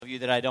you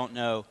that I don't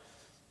know.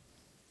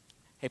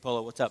 Hey,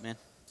 Polo, what's up, man?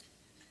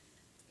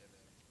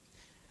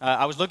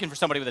 I was looking for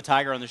somebody with a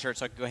tiger on the shirt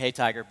so I could go, hey,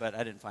 tiger, but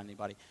I didn't find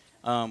anybody.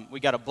 We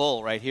got a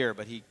bull right here,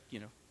 but he,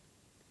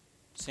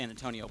 San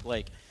Antonio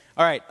Blake.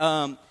 All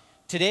right,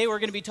 today we're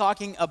going to be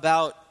talking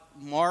about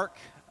Mark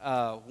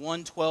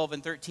 1, 12,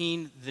 and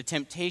 13, the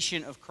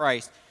temptation of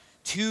Christ.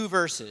 2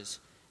 verses,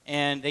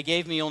 and they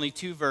gave me only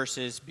 2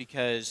 verses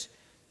because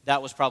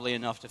that was probably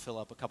enough to fill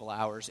up a couple of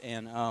hours.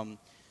 And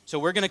so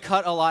we're going to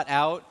cut a lot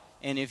out,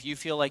 and if you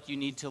feel like you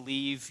need to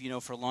leave,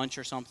 for lunch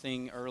or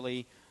something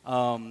early,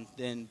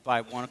 then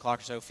by 1 o'clock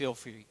or so, feel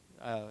free.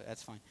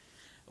 That's fine.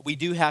 We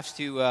do have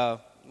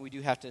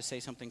to say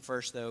something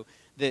first, though.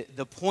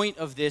 The point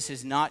of this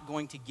is not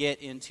going to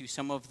get into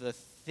some of the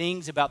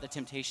things about the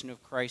temptation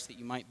of Christ that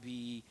you might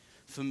be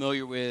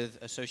familiar with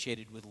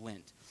associated with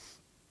Lent.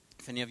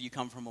 If any of you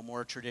come from a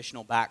more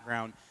traditional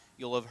background,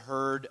 you'll have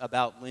heard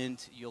about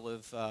Lent. You'll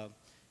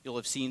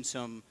have seen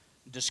some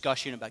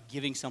discussion about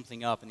giving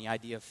something up and the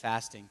idea of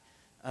fasting.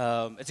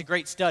 It's a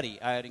great study.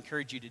 I'd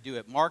encourage you to do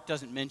it. Mark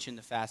doesn't mention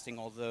the fasting,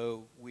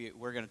 although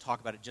we're going to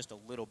talk about it just a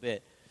little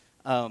bit.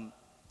 But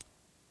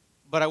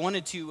I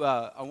wanted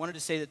to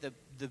say that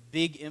the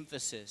big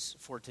emphasis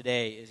for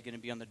today is going to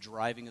be on the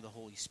driving of the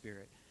Holy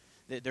Spirit.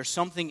 There's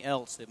something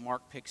else that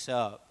Mark picks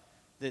up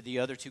that the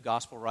other 2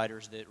 gospel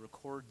writers that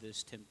record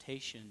this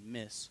temptation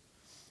miss.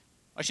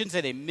 I shouldn't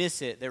say they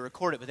miss it, they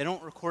record it, but they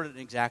don't record it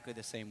in exactly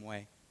the same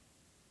way.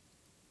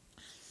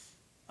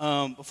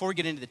 Before we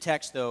get into the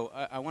text, though,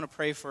 I want to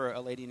pray for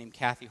a lady named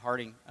Kathy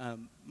Harding.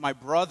 My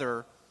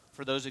brother,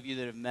 for those of you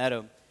that have met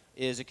him,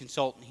 is a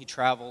consultant. He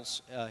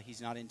travels.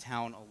 He's not in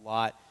town a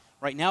lot.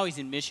 Right now he's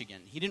in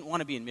Michigan. He didn't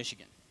want to be in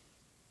Michigan.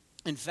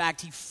 In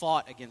fact, he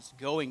fought against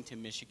going to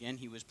Michigan.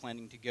 He was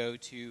planning to go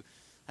to,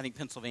 I think,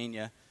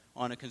 Pennsylvania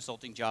on a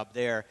consulting job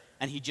there,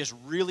 and he just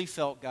really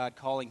felt God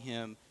calling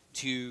him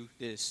to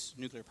this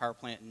nuclear power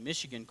plant in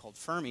Michigan called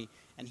Fermi,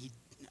 and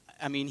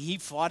he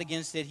fought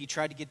against it. He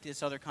tried to get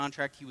this other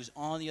contract. He was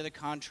on the other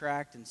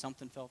contract, and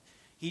something felt.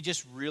 He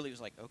just really was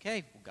like,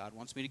 okay, well, God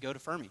wants me to go to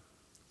Fermi.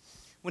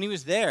 When he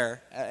was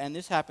there, and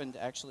this happened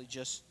actually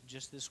just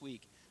this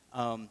week,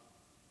 a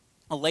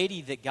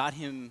lady that got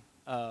him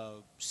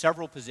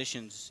several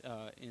positions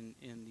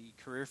in the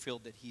career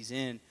field that he's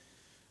in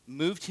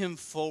moved him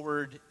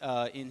forward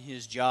in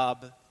his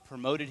job,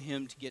 promoted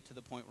him to get to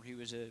the point where he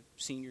was a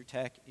senior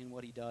tech in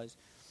what he does.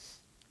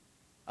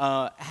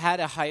 Had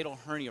a hiatal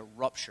hernia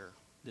rupture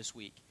this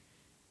week.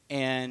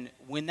 And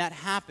when that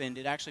happened,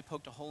 it actually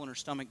poked a hole in her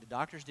stomach. The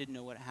doctors didn't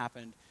know what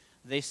happened.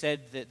 They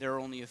said that there are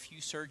only a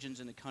few surgeons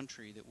in the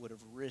country that would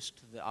have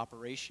risked the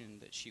operation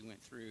that she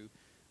went through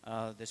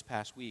this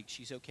past week.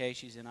 She's okay.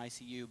 She's in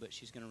ICU, but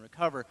she's going to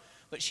recover.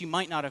 But she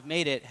might not have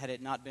made it had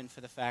it not been for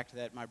the fact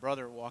that my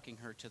brother, walking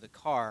her to the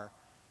car,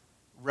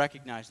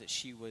 recognized that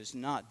she was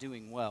not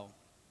doing well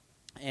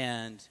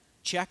and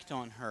checked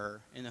on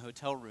her in the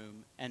hotel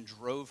room and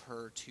drove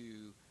her to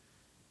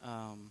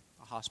a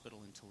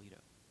hospital in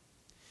Toledo.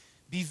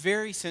 Be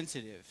very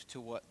sensitive to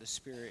what the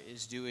Spirit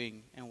is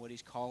doing and what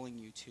He's calling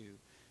you to,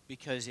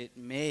 because it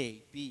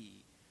may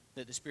be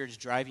that the Spirit is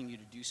driving you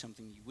to do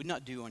something you would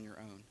not do on your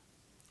own.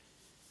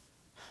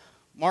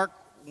 Mark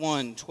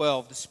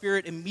 1:12, the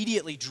Spirit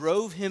immediately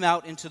drove him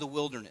out into the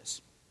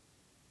wilderness.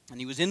 And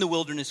he was in the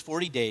wilderness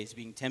 40 days,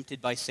 being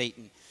tempted by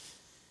Satan. And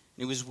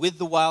he was with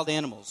the wild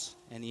animals,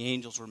 and the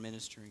angels were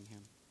ministering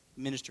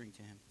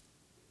to him.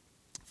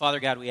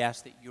 Father God, we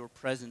ask that your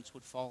presence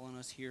would fall on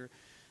us here,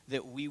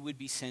 that we would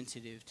be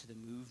sensitive to the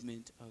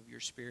movement of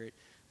your Spirit,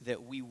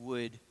 that we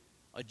would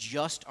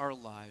adjust our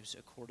lives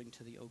according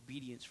to the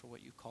obedience for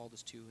what you've called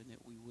us to, and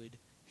that we would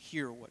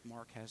hear what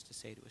Mark has to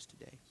say to us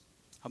today.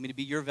 Help me to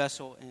be your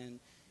vessel, and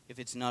if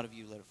it's not of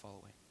you, let it fall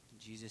away. In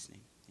Jesus'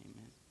 name,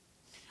 amen.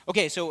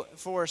 Okay, so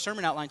for our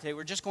sermon outline today,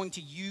 we're just going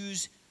to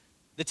use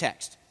the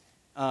text.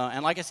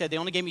 And like I said, they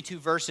only gave me 2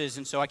 verses,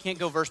 and so I can't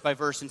go verse by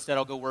verse. Instead,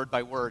 I'll go word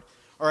by word.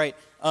 All right,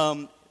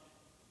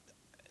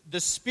 the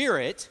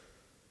Spirit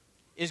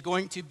is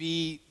going to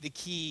be the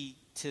key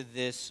to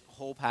this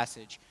whole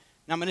passage.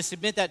 Now, I'm going to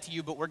submit that to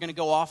you, but we're going to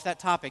go off that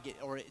topic,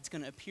 or it's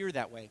going to appear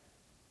that way.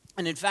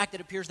 And in fact,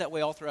 it appears that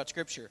way all throughout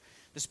Scripture.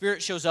 The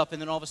Spirit shows up,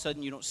 and then all of a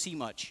sudden you don't see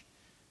much.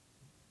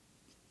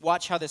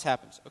 Watch how this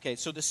happens. Okay,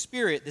 so the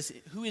Spirit,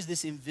 who is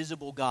this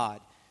invisible God?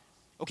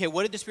 Okay,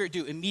 what did the Spirit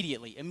do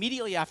immediately?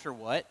 Immediately after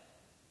what?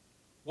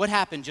 What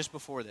happened just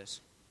before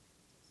this?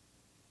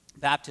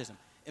 Baptism.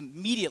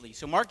 Immediately.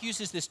 So Mark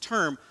uses this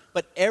term,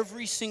 but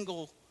every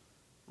single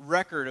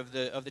record of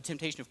the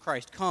temptation of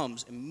Christ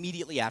comes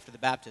immediately after the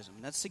baptism.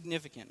 And that's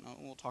significant.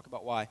 We'll talk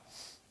about why.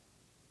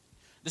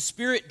 The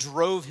Spirit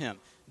drove him.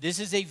 This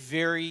is a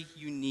very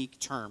unique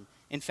term.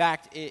 In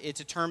fact, it's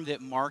a term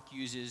that Mark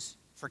uses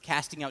for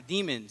casting out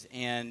demons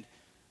and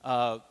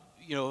a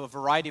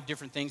variety of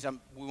different things.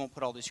 We won't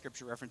put all these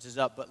scripture references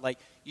up, but like,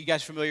 you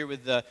guys familiar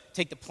with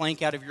take the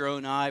plank out of your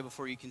own eye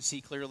before you can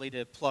see clearly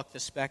to pluck the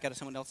speck out of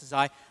someone else's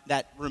eye?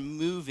 That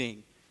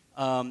removing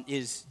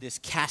is this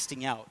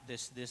casting out.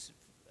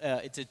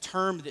 It's a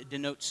term that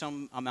denotes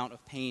some amount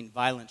of pain,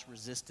 violence,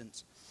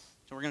 resistance.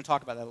 So we're going to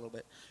talk about that a little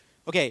bit.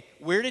 Okay,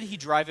 where did he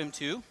drive him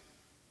to?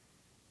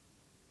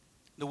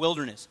 The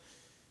wilderness.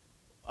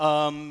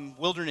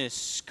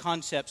 Wilderness,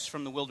 concepts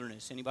from the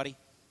wilderness. Anybody?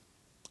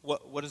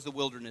 What does the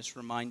wilderness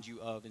remind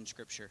you of in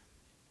Scripture?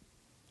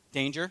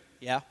 Danger?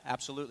 Yeah,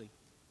 absolutely.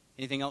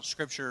 Anything else?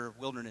 Scripture,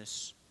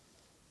 wilderness.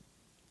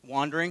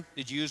 Wandering?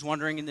 The Jews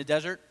wandering in the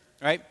desert?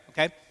 Right?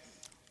 Okay.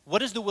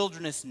 What is the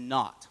wilderness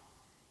not?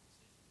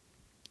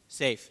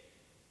 Safe.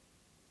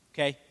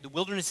 Okay? The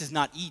wilderness is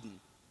not Eden.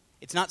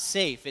 It's not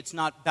safe. It's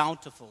not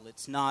bountiful.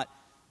 It's not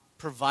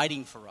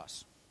providing for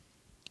us.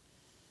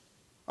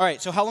 All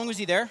right, so how long was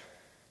he there?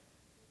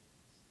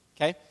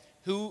 Okay.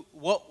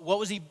 What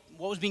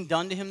was being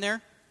done to him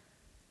there?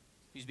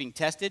 He was being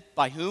tested.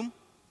 By whom?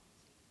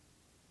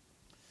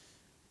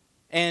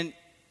 And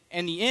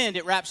in the end,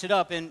 it wraps it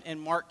up, and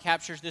Mark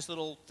captures this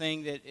little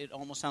thing that it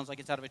almost sounds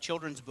like it's out of a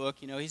children's book.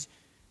 You know, he's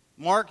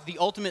Mark, the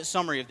ultimate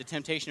summary of the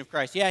temptation of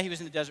Christ. Yeah, he was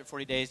in the desert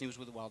 40 days, and he was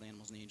with the wild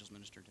animals, and the angels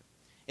ministered to him.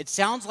 It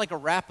sounds like a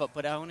wrap-up,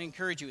 but I want to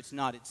encourage you, it's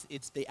not.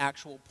 It's the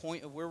actual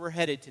point of where we're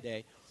headed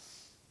today.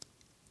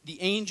 The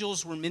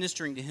angels were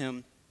ministering to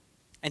him,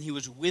 and he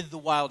was with the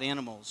wild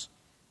animals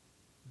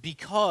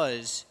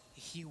because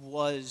he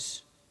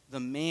was the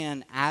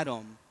man,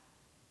 Adam,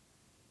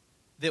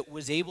 that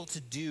was able to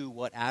do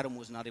what Adam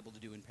was not able to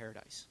do in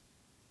paradise.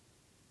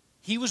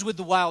 He was with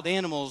the wild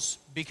animals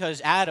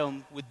because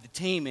Adam, with the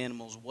tame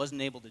animals,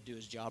 wasn't able to do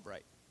his job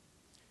right.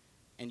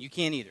 And you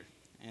can't either.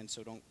 And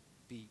so don't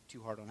be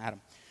too hard on Adam.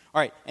 All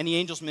right, and the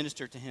angels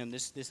ministered to him,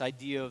 this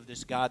idea of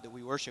this God that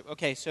we worship.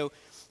 Okay, so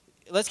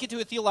let's get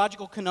to a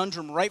theological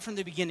conundrum right from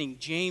the beginning.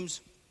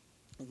 James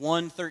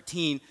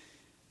 1:13.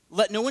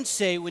 Let no one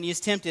say when he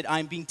is tempted, I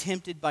am being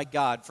tempted by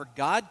God, for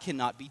God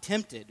cannot be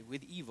tempted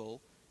with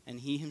evil, and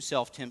he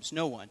himself tempts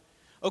no one.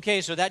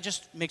 Okay, so that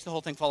just makes the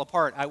whole thing fall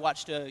apart. I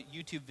watched a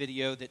YouTube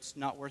video that's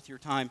not worth your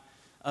time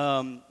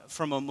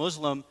from a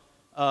Muslim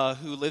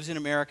who lives in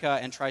America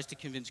and tries to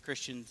convince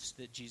Christians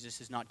that Jesus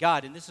is not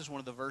God. And this is one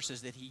of the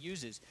verses that he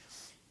uses.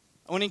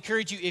 I want to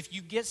encourage you, if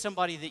you get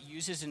somebody that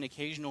uses an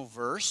occasional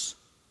verse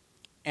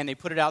and they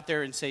put it out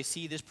there and say,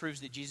 see, this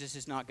proves that Jesus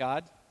is not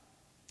God,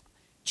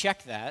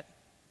 check that.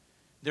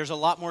 There's a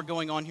lot more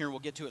going on here. We'll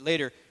get to it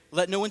later.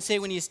 Let no one say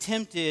when he is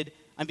tempted,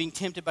 I'm being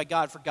tempted by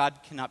God, for God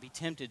cannot be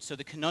tempted. So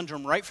the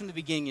conundrum right from the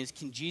beginning is,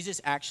 can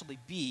Jesus actually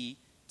be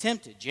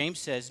tempted? James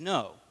says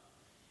no,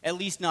 at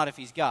least not if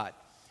he's God.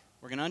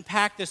 We're going to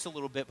unpack this a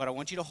little bit, but I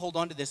want you to hold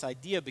on to this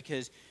idea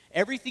because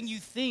everything you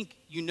think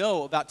you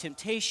know about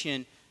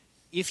temptation,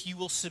 if you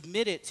will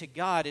submit it to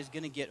God, is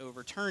going to get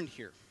overturned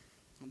here.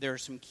 There are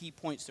some key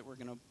points that we're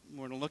going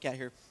to look at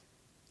here.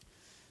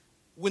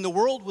 When the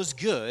world was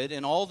good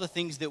and all the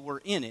things that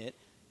were in it,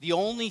 the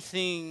only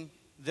thing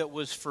that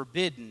was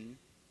forbidden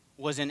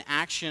was an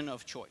action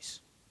of choice.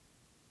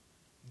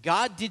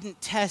 God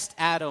didn't test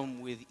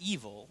Adam with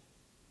evil,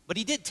 but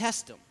he did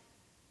test him.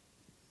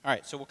 All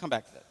right, so we'll come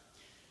back to that.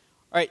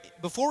 All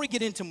right, before we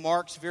get into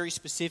Mark's very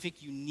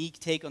specific, unique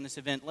take on this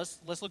event,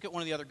 let's look at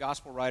one of the other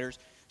gospel writers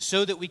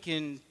so that we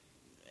can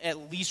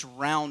at least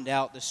round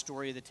out the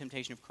story of the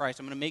temptation of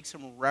Christ. I'm going to make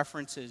some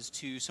references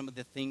to some of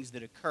the things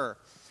that occur.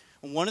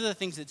 And one of the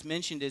things that's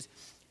mentioned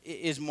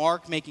is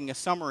Mark making a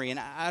summary, and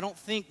I don't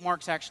think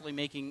Mark's actually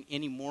making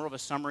any more of a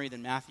summary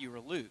than Matthew or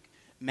Luke.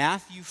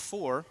 Matthew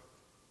 4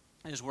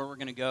 is where we're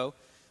going to go.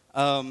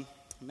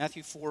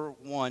 Matthew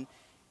 4:1.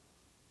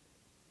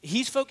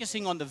 He's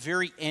focusing on the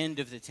very end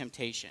of the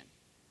temptation.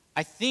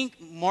 I think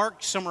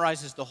Mark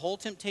summarizes the whole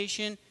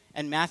temptation,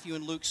 and Matthew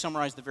and Luke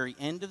summarize the very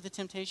end of the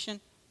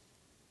temptation.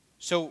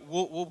 So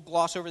we'll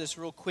gloss over this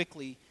real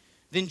quickly.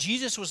 Then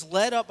Jesus was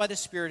led up by the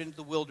Spirit into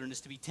the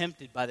wilderness to be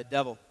tempted by the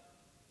devil.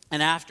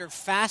 And after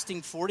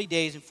fasting 40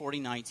 days and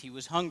 40 nights, he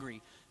was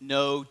hungry.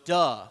 No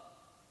duh.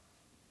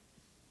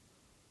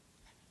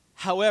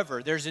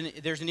 However, there's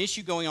an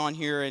issue going on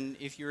here, and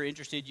if you're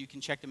interested, you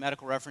can check the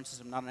medical references.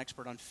 I'm not an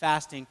expert on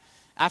fasting.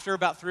 After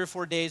about 3 or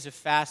 4 days of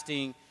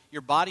fasting,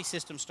 your body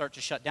systems start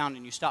to shut down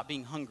and you stop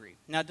being hungry.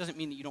 Now, it doesn't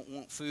mean that you don't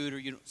want food or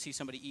you don't see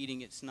somebody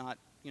eating. It's not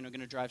going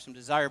to drive some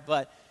desire.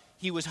 But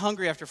he was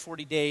hungry after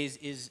 40 days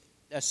is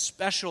a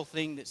special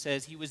thing that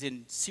says he was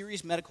in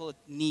serious medical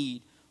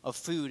need of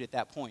food at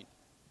that point.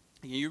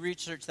 You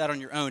research that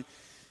on your own.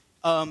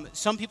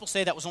 Some people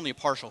say that was only a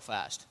partial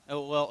fast.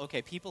 Oh, well,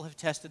 okay, people have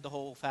tested the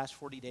whole fast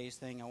 40 days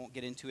thing. I won't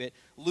get into it.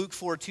 Luke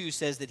 4:2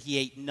 says that he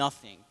ate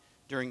nothing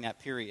during that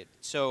period.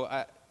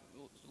 So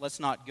let's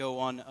not go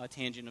on a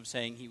tangent of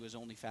saying he was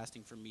only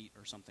fasting for meat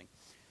or something.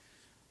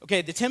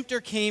 Okay, the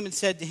tempter came and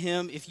said to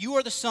him, if you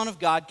are the Son of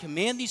God,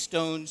 command these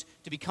stones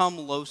to become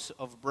loaves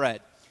of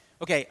bread.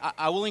 Okay,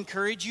 I will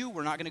encourage you.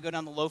 We're not going to go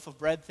down the loaf of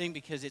bread thing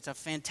because it's a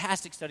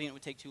fantastic study and it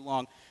would take too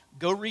long.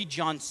 Go read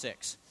John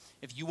 6.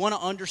 If you want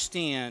to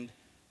understand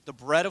the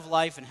bread of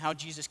life and how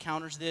Jesus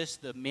counters this,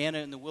 the manna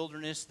in the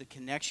wilderness, the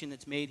connection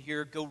that's made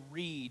here, go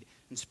read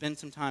and spend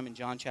some time in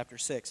John chapter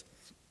 6.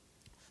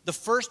 The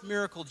first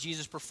miracle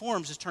Jesus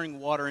performs is turning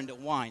water into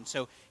wine.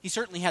 So he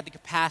certainly had the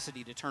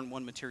capacity to turn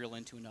one material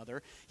into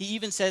another. He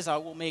even says, I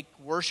will make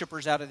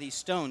worshipers out of these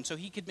stones. So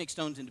he could make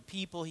stones into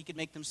people. He could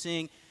make them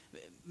sing.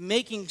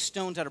 Making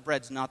stones out of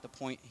bread is not the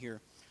point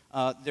here.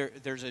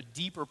 There's a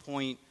deeper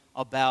point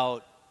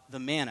about the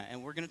manna,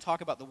 and we're going to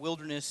talk about the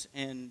wilderness,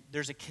 and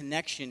there's a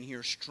connection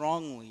here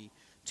strongly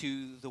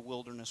to the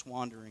wilderness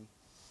wandering.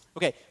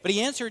 Okay, but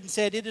he answered and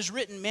said, "It is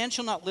written, man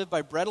shall not live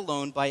by bread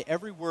alone, by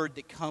every word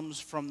that comes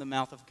from the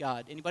mouth of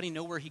God." Anybody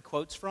know where he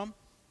quotes from?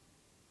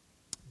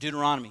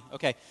 Deuteronomy.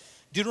 Okay,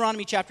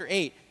 Deuteronomy chapter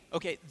 8.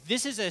 Okay,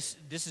 this is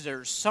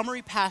a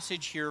summary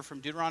passage here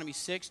from Deuteronomy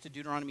 6 to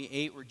Deuteronomy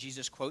 8 where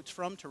Jesus quotes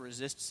from to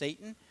resist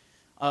Satan.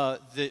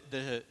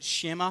 The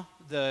Shema,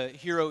 the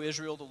Hear, O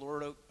Israel, the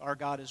Lord our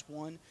God is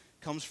one,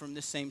 comes from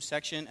this same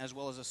section, as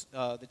well as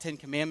the Ten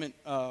Commandment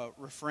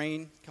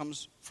refrain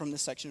comes from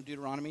this section of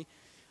Deuteronomy.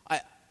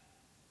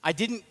 I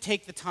didn't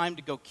take the time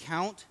to go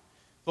count,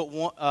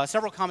 but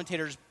several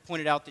commentators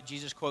pointed out that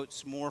Jesus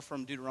quotes more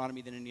from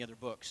Deuteronomy than any other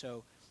book.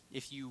 So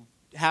if you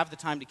have the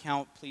time to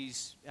count,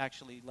 please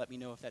actually let me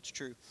know if that's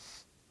true.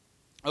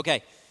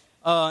 Okay,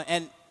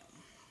 and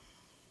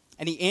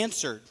he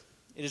answered,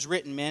 "It is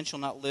written, man shall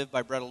not live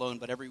by bread alone,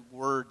 but every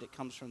word that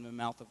comes from the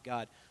mouth of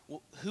God."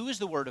 Well, who is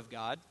the word of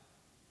God?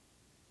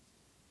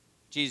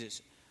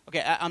 Jesus.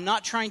 Okay, I'm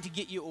not trying to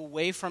get you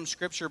away from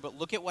Scripture, but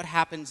look at what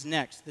happens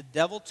next. The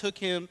devil took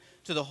him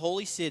to the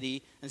holy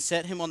city and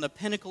set him on the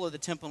pinnacle of the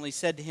temple, and he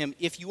said to him,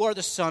 "If you are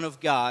the Son of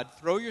God,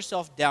 throw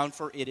yourself down,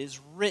 for it is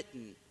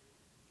written."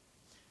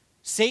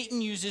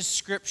 Satan uses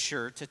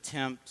Scripture to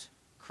tempt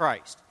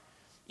Christ.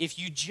 If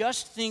you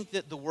just think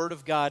that the Word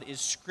of God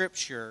is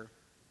Scripture,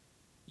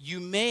 you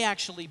may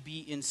actually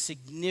be in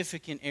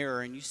significant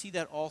error, and you see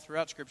that all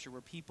throughout Scripture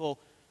where people,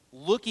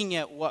 looking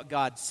at what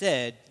God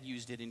said,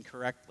 used it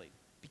incorrectly.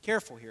 Be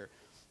careful here.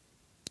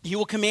 "He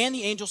will command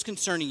the angels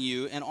concerning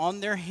you, and on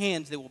their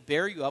hands they will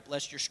bear you up,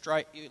 lest you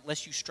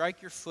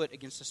strike your foot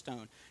against a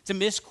stone." It's a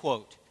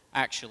misquote,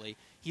 actually.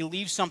 He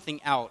leaves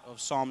something out of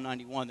Psalm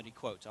 91 that he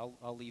quotes.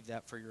 I'll leave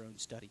that for your own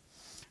study.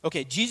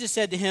 Okay, Jesus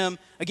said to him,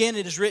 "Again,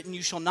 it is written,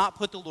 you shall not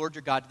put the Lord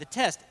your God to the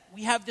test."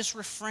 We have this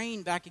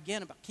refrain back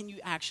again about, can you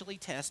actually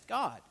test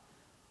God?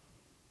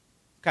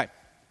 Okay,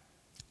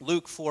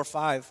 Luke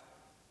 4:5.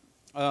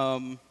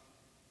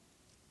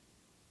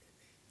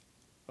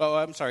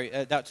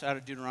 That's out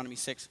of Deuteronomy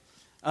 6.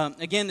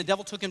 Again, the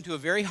devil took him to a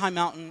very high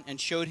mountain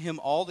and showed him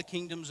all the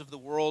kingdoms of the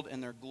world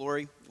and their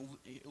glory.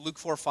 Luke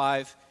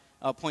 4:5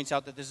 points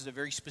out that this is a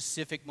very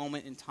specific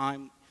moment in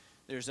time.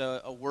 There's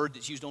a word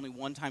that's used only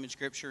one time in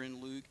Scripture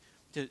in Luke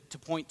to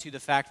point to the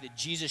fact that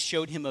Jesus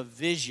showed him a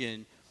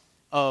vision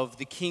of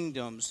the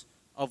kingdoms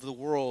of the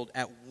world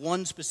at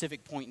one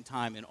specific point in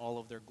time in all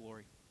of their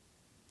glory.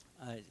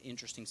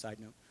 Interesting side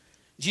note.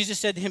 Jesus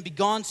said to him,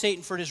 "Begone,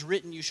 Satan, for it is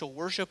written, you shall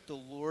worship the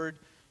Lord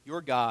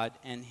your God,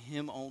 and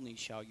him only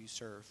shall you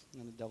serve."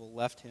 And the devil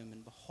left him,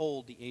 and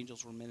behold, the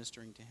angels were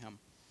ministering to him.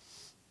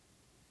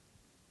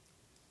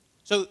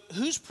 So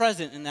who's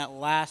present in that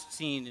last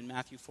scene in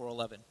Matthew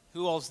 4:11?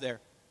 Who all's there?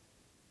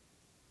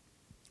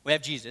 We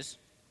have Jesus.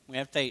 We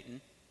have Satan.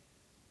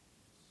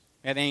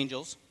 We have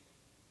angels.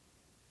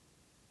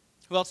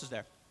 Who else is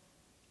there?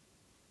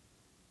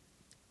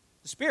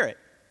 The Spirit.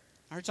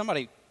 I heard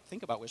somebody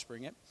think about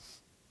whispering it.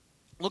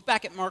 Look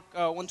back at Mark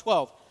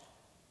 1:12.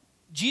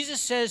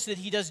 Jesus says that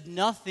he does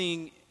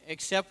nothing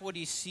except what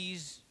he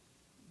sees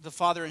the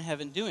Father in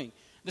heaven doing.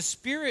 The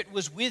Spirit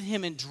was with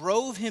him and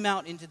drove him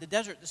out into the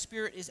desert. The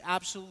Spirit is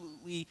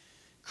absolutely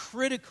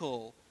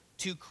critical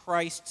to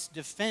Christ's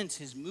defense,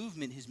 his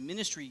movement, his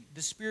ministry.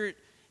 The Spirit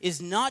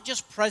is not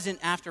just present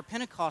after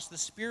Pentecost. The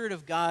Spirit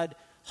of God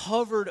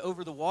hovered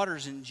over the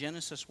waters in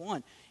Genesis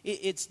 1.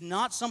 It's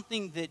not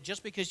something that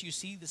just because you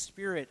see the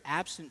Spirit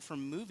absent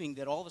from moving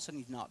that all of a sudden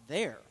he's not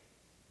there.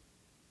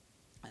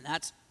 And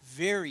that's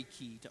very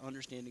key to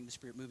understanding the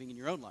Spirit moving in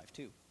your own life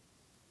too.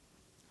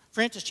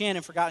 Francis Chan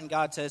in Forgotten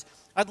God says,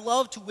 "I'd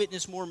love to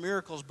witness more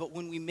miracles, but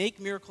when we make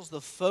miracles the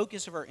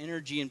focus of our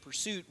energy and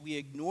pursuit, we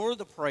ignore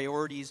the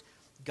priorities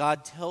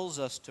God tells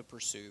us to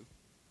pursue,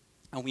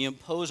 and we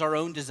impose our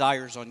own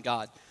desires on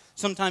God.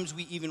 Sometimes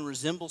we even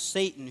resemble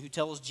Satan, who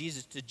tells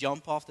Jesus to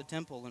jump off the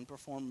temple and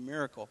perform a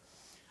miracle.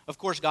 Of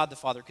course, God the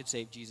Father could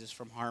save Jesus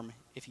from harm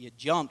if he had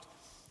jumped,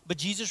 but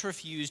Jesus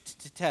refused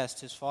to test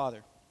his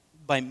Father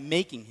by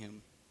making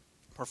him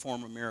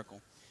perform a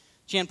miracle."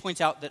 Chan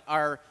points out that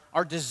our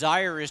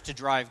desire is to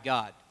drive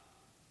God,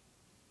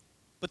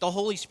 but the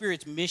Holy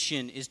Spirit's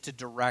mission is to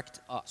direct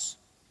us.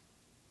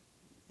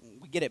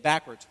 We get it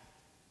backwards.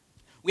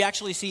 We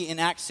actually see in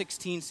Acts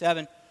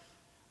 16:7,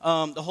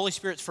 the Holy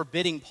Spirit's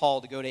forbidding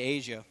Paul to go to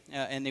Asia,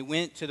 and they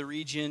went to the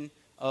region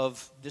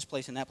of this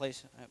place and that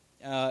place,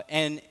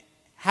 and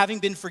having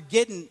been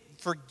forbidden,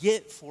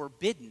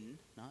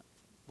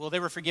 they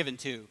were forgiven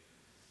too.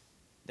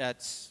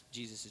 That's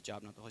Jesus'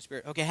 job, not the Holy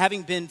Spirit. Okay,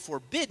 having been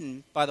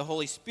forbidden by the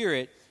Holy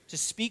Spirit to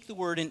speak the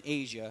word in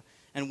Asia,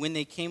 and when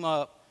they came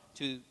up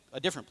to a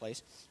different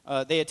place,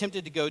 they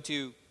attempted to go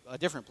to a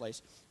different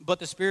place, but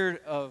the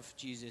Spirit of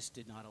Jesus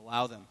did not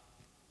allow them.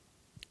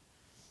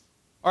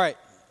 All right,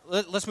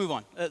 let's move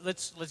on.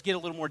 Let's get a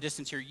little more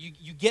distance here.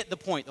 You get the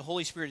point. The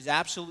Holy Spirit is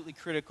absolutely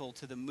critical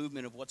to the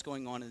movement of what's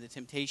going on in the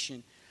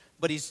temptation.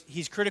 but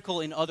he's critical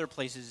in other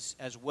places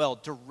as well,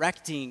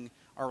 directing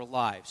our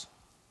lives.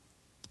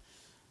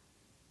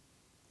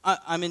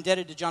 I'm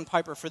indebted to John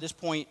Piper for this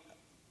point.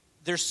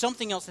 There's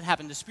something else that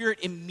happened. The Spirit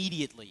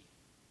immediately,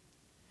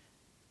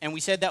 and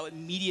we said that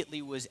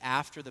immediately was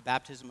after the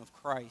baptism of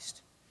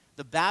Christ.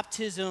 The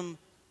baptism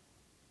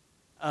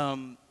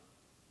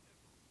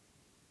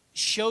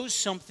shows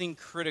something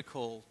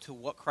critical to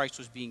what Christ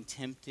was being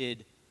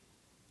tempted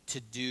to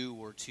do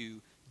or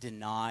to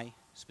deny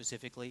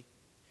specifically.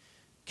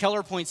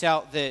 Keller points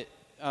out that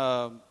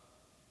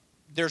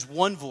there's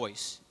one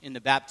voice in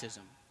the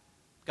baptism.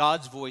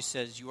 God's voice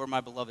says, "You are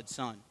my beloved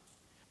Son."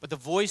 But the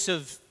voice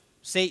of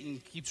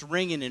Satan keeps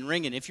ringing and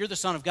ringing. If you're the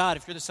Son of God,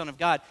 if you're the Son of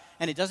God.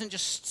 And it doesn't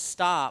just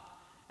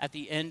stop at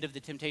the end of the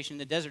temptation in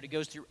the desert. It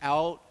goes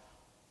throughout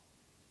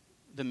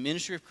the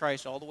ministry of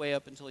Christ all the way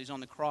up until he's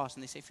on the cross.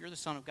 And they say, if you're the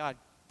Son of God,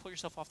 pull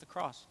yourself off the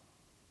cross.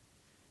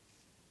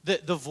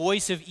 The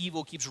voice of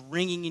evil keeps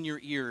ringing in your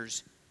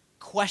ears,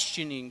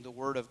 questioning the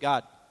word of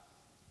God.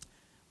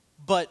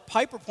 But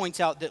Piper points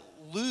out that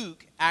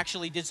Luke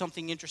actually did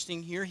something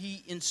interesting here.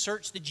 He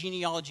inserts the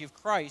genealogy of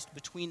Christ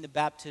between the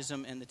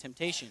baptism and the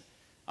temptation.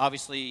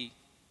 Obviously,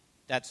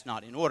 that's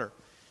not in order.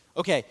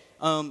 Okay,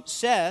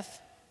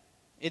 Seth,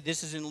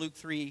 this is in Luke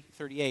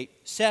 3:38.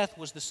 Seth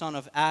was the son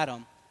of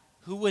Adam.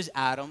 Who was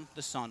Adam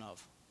the son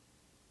of?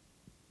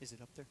 Is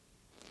it up there?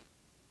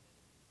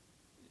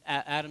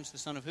 Adam's the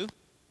son of who?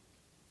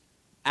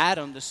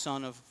 Adam, the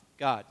son of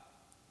God.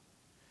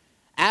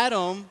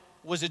 Adam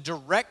was a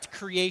direct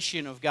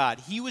creation of God.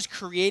 He was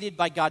created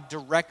by God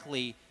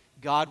directly.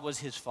 God was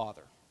his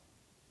father.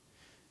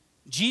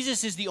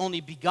 Jesus is the only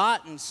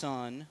begotten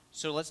Son,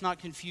 so let's not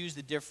confuse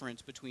the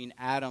difference between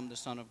Adam, the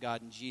Son of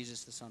God, and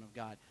Jesus, the Son of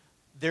God.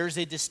 There's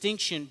a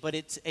distinction, but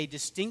it's a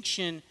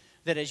distinction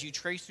that as you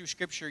trace through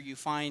Scripture, you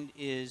find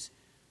is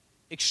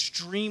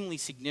extremely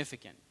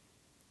significant.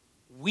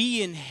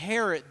 We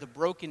inherit the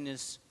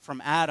brokenness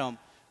from Adam.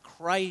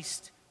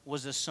 Christ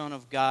was a Son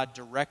of God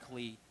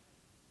directly.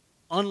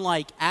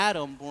 Unlike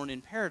Adam, born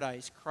in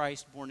paradise,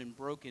 Christ, born in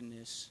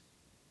brokenness,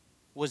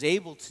 was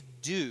able to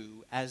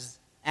do as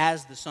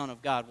the Son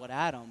of God what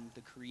Adam,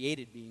 the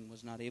created being,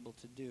 was not able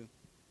to do.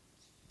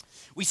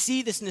 We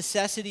see this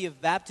necessity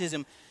of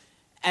baptism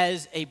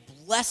as a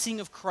blessing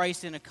of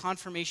Christ and a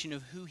confirmation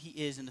of who he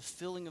is and the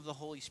filling of the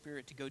Holy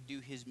Spirit to go do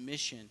his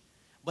mission.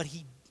 But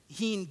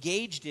he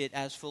engaged it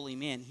as fully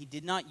man. He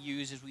did not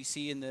use, as we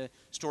see in the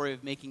story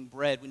of making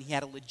bread, when he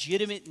had a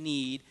legitimate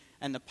need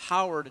and the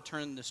power to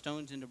turn the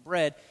stones into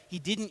bread, he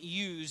didn't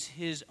use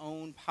his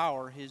own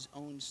power, his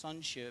own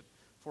sonship,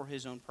 for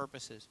his own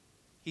purposes.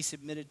 He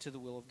submitted to the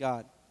will of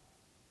God.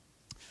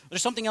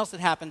 There's something else that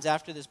happens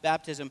after this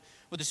baptism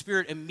where the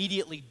Spirit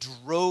immediately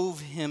drove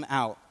him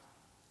out.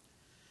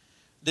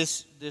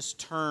 This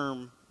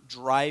term,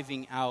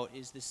 driving out,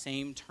 is the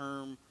same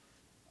term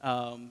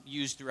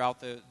used throughout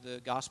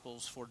the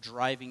Gospels for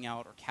driving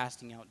out or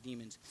casting out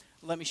demons.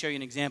 Let me show you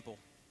an example.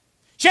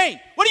 Shane,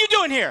 what are you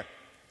doing here?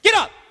 Get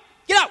up!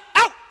 Get out!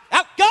 Out!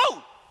 Out!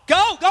 Go!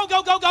 Go! Go!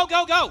 Go! Go! Go!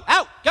 Go! Go!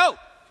 Out! Go!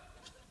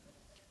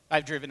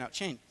 I've driven out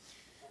Shane.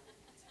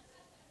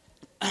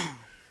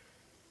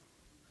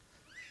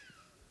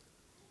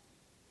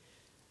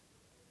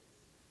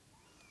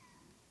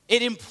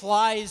 It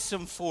implies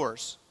some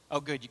force. Oh,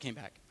 good, you came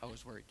back. I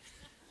was worried.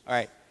 All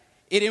right.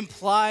 It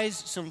implies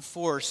some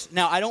force.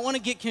 Now, I don't want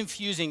to get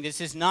confusing. This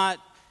is not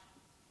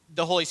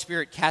the Holy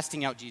Spirit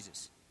casting out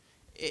Jesus.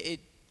 It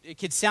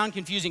could sound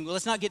confusing. Well,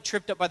 let's not get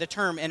tripped up by the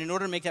term. And in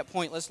order to make that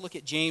point, let's look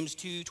at James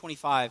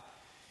 2:25.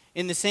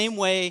 In the same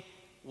way,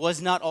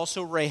 was not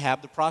also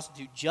Rahab, the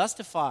prostitute,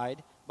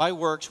 justified by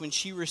works when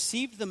she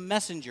received the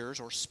messengers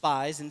or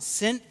spies and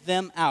sent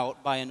them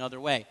out by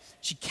another way?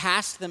 She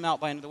cast them out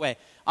by another way.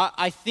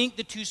 I think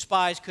the two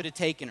spies could have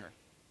taken her.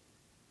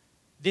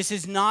 This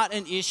is not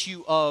an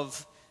issue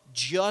of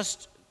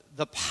just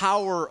the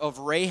power of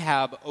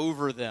Rahab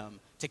over them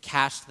to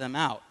cast them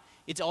out.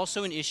 It's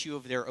also an issue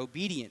of their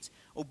obedience.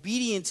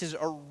 Obedience is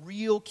a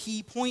real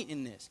key point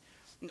in this.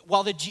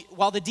 While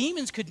the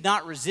demons could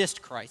not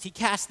resist Christ, he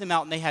cast them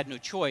out and they had no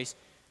choice,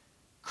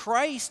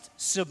 Christ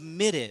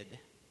submitted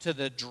to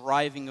the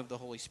driving of the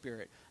Holy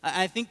Spirit.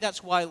 I think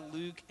that's why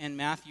Luke and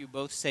Matthew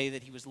both say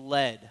that he was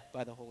led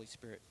by the Holy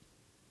Spirit.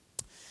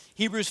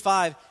 Hebrews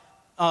 5,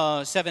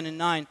 7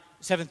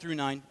 through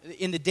 9.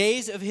 In the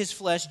days of his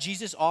flesh,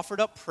 Jesus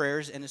offered up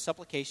prayers and his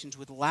supplications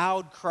with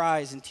loud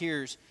cries and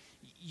tears.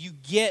 You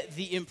get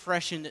the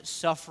impression that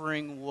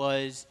suffering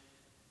was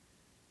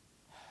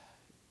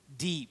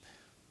deep.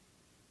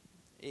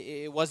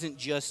 It wasn't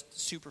just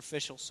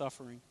superficial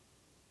suffering.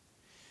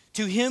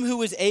 To him who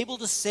was able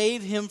to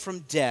save him from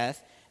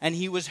death, and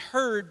he was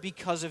heard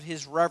because of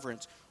his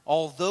reverence.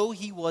 Although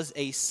he was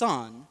a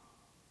son,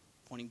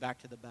 pointing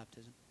back to the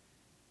baptism,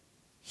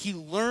 he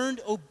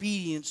learned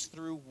obedience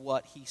through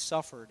what he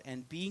suffered.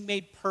 And being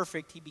made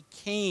perfect, he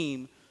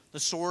became the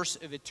source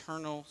of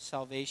eternal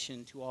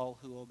salvation to all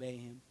who obey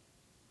him.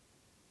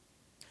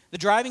 The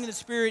driving of the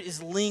Spirit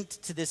is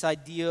linked to this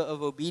idea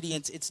of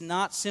obedience. It's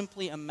not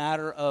simply a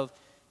matter of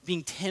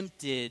being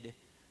tempted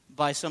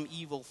by some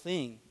evil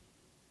thing.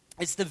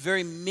 It's the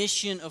very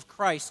mission of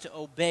Christ to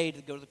obey,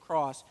 to go to the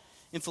cross.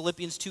 In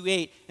Philippians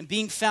 2:8, and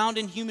being found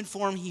in human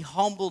form, he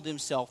humbled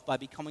himself by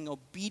becoming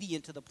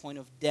obedient to the point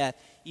of death,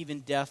 even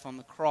death on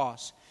the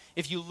cross.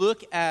 If you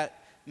look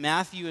at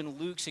Matthew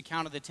and Luke's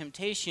account of the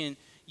temptation,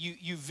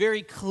 you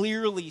very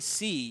clearly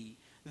see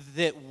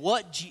that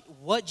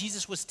what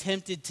Jesus was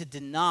tempted to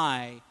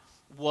deny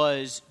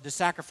was the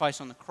sacrifice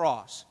on the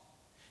cross.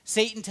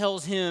 Satan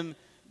tells him,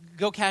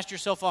 go cast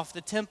yourself off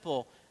the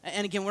temple.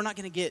 And again, we're not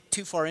going to get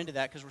too far into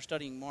that because we're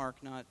studying Mark,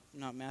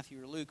 not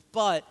Matthew or Luke.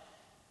 But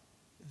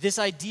this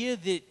idea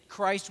that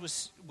Christ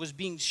was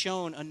being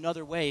shown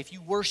another way. If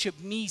you worship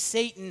me,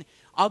 Satan,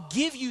 I'll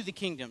give you the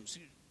kingdoms.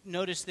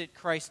 Notice that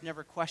Christ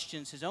never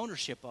questions his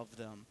ownership of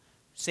them.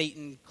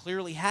 Satan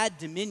clearly had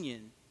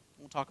dominion.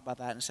 We'll talk about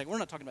that in a second. We're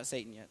not talking about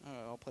Satan yet.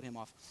 I'll put him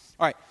off.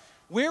 All right.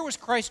 Where was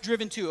Christ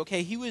driven to?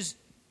 Okay,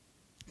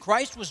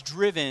 Christ was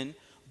driven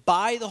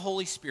by the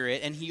Holy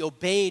Spirit, and he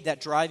obeyed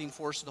that driving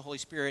force of the Holy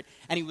Spirit,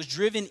 and he was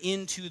driven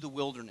into the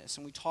wilderness.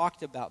 And we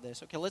talked about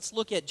this. Okay, let's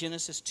look at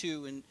Genesis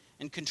 2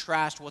 and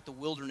contrast what the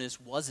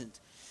wilderness wasn't.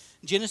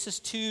 Genesis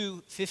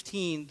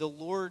 2:15, the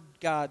Lord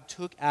God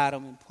took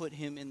Adam and put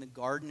him in the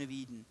Garden of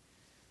Eden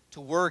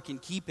to work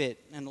and keep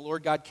it. And the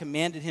Lord God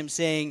commanded him,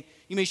 saying,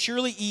 you may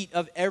surely eat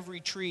of every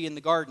tree in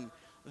the garden.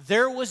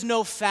 There was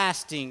no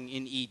fasting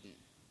in Eden.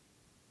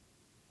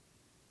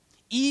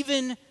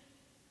 Even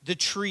the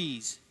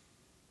trees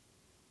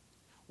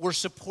were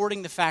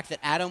supporting the fact that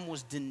Adam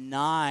was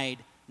denied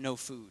no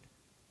food.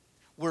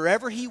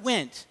 Wherever he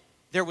went,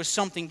 there was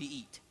something to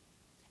eat.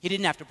 He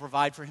didn't have to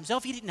provide for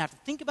himself. He didn't have to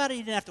think about it.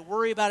 He didn't have to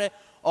worry about it.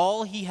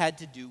 All he had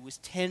to do was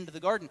tend to the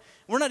garden.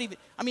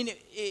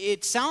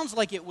 It sounds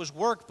like it was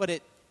work, but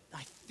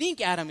I think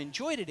Adam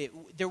enjoyed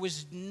it. There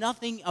was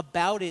nothing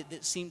about it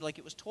that seemed like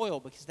it was toil,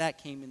 because that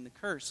came in the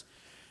curse.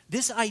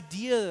 This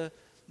idea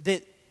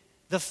that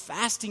the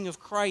fasting of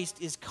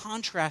Christ is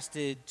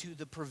contrasted to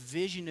the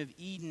provision of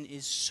Eden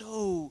is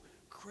so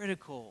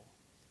critical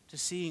to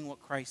seeing what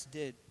Christ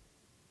did.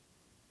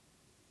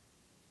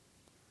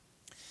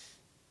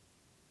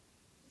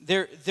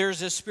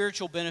 There's a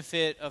spiritual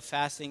benefit of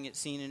fasting. It's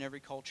seen in every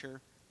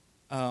culture.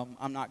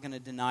 I'm not going to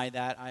deny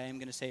that. I am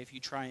going to say if you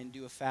try and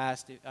do a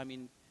fast,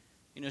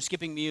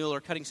 skipping meal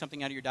or cutting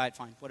something out of your diet,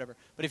 fine, whatever.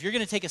 But if you're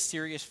going to take a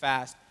serious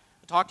fast,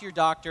 talk to your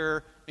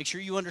doctor, make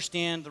sure you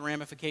understand the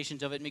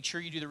ramifications of it, make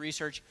sure you do the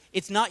research.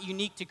 It's not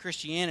unique to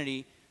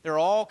Christianity. There are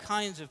all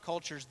kinds of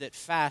cultures that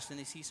fast and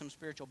they see some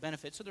spiritual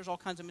benefits, so there's all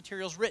kinds of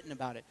materials written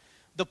about it.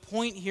 The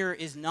point here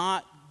is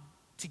not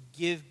to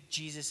give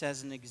Jesus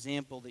as an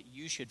example that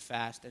you should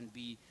fast and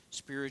be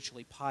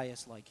spiritually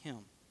pious like him.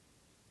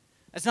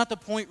 That's not the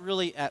point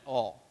really at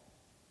all.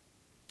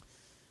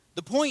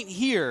 The point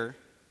here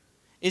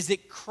is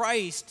that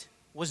Christ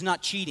was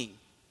not cheating.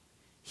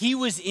 He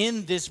was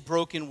in this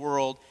broken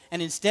world,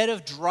 and instead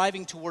of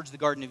driving towards the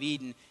Garden of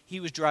Eden, he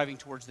was driving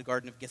towards the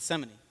Garden of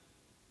Gethsemane.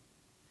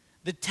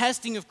 The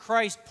testing of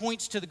Christ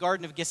points to the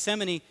Garden of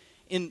Gethsemane,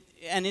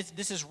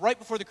 this is right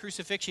before the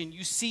crucifixion.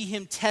 You see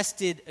him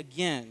tested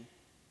again.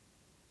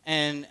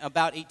 And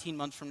about 18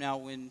 months from now,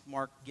 when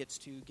Mark gets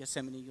to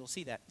Gethsemane, you'll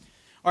see that.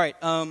 All right,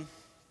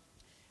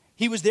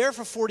 he was there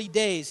for 40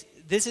 days.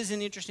 This is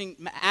an interesting,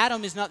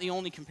 Adam is not the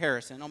only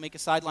comparison. I'll make a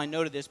sideline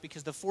note of this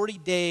because the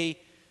 40-day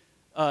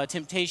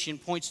temptation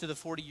points to the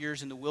 40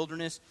 years in the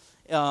wilderness.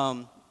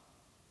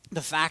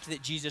 The fact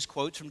that Jesus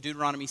quotes from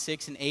Deuteronomy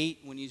 6 and 8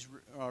 when he's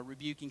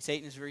rebuking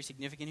Satan is very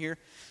significant here.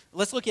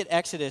 Let's look at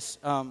Exodus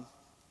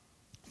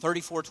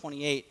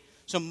 34:28.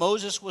 So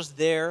Moses was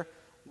there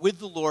with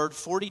the Lord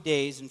 40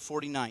 days and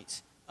 40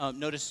 nights.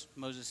 Notice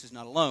Moses is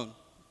not alone.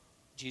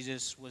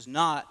 Jesus was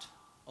not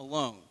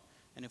alone.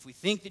 And if we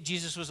think that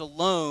Jesus was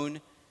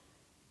alone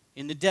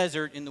in the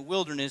desert, in the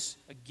wilderness,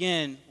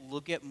 again,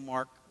 look at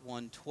Mark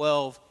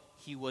 1:12.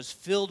 He was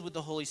filled with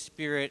the Holy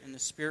Spirit, and the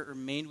Spirit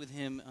remained with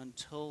him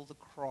until the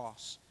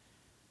cross.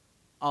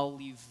 I'll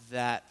leave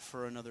that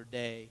for another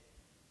day,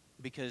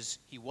 because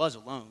he was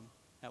alone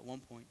at one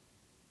point.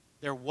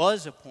 There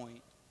was a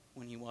point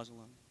when he was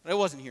alone, but it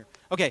wasn't here.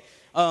 Okay,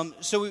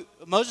 so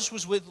Moses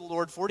was with the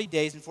Lord 40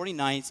 days and 40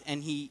 nights,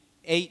 and he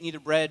ate neither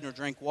bread nor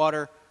drank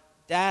water.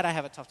 That I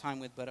have a tough time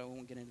with, but I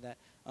won't get into that.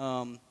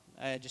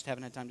 I just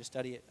haven't had time to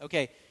study it.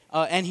 Okay,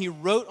 and he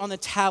wrote on the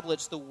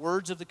tablets the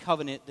words of the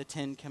covenant, the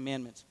 10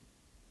 Commandments.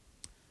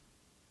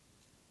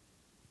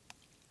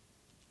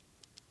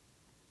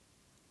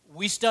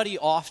 We study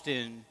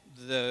often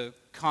the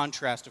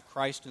contrast of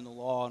Christ and the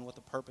law and what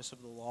the purpose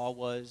of the law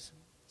was.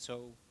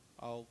 So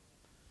I'll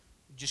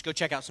just go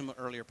check out some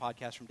earlier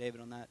podcasts from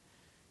David on that.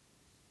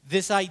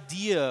 This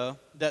idea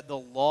that the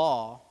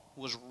law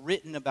was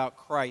written about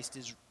Christ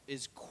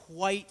is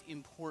quite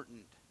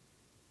important.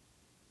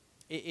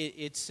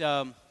 It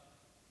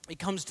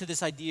comes to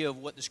this idea of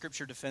what the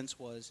Scripture defense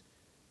was.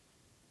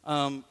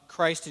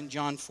 Christ in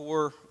John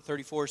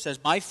 4:34 says,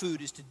 "My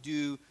food is to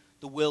do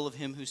the will of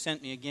him who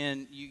sent me."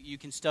 Again, you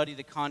can study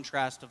the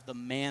contrast of the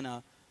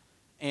manna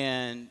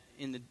and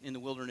in the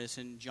wilderness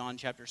in John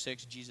chapter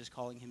 6, Jesus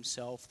calling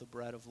himself the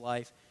bread of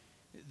life.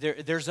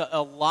 there's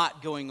a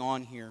lot going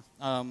on here.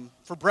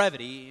 For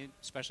brevity,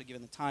 especially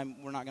given the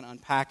time, we're not going to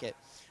unpack it.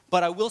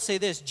 But I will say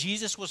this,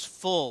 Jesus was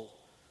full.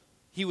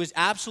 He was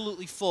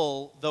absolutely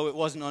full, though it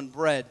wasn't on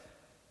bread.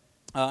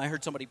 I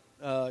heard somebody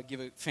give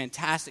a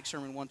fantastic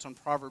sermon once on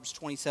Proverbs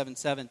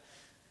 27:7.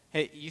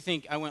 Hey, you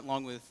think I went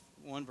along with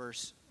one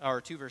verse, or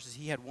two verses,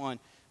 he had one.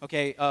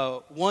 Okay,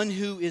 one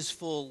who is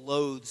full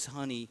loathes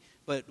honey,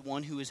 but to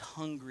one who is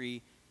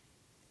hungry,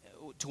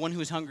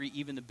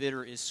 even the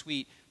bitter is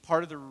sweet.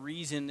 Part of the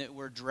reason that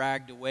we're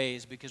dragged away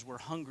is because we're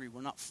hungry.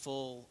 We're not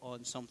full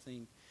on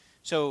something.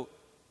 So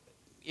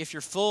if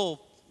you're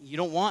full, you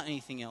don't want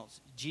anything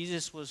else.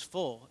 Jesus was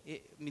full.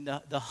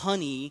 The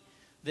honey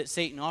that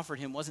Satan offered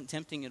him wasn't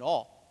tempting at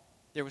all.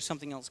 There was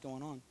something else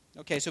going on.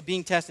 Okay, so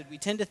being tested. We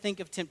tend to think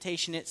of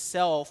temptation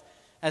itself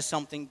as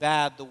something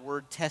bad. The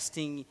word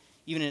testing,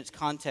 even in its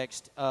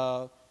context,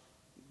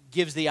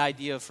 gives the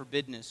idea of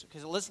forbiddenness.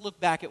 Because let's look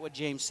back at what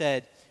James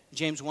said.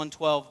 James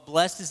 1:12,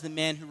 blessed is the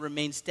man who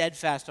remains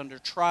steadfast under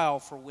trial,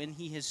 for when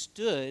he has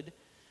stood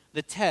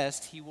the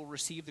test, he will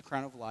receive the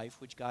crown of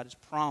life, which God has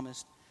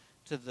promised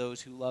to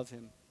those who love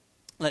him.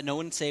 Let no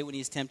one say when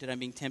he is tempted, I'm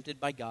being tempted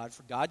by God,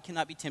 for God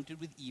cannot be tempted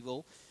with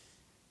evil,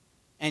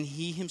 and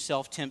he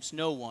himself tempts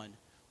no one.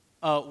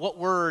 What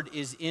word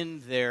is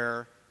in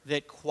there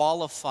that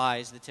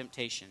qualifies the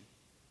temptation?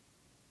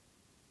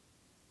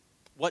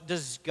 What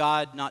does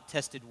God not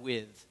tested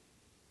with?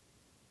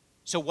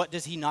 So what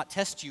does he not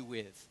test you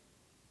with?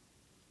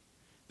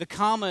 The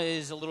comma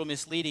is a little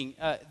misleading.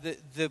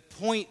 The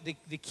point,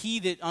 the key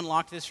that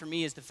unlocked this for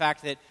me is the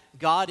fact that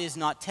God is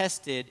not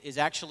tested is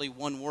actually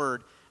one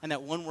word, and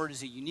that one word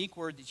is a unique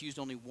word that's used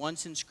only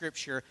once in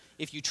Scripture.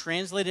 If you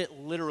translate it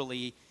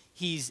literally,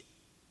 he's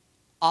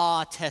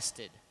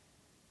tested,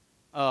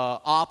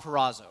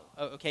 parazo.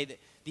 Okay,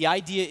 the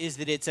idea is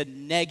that it's a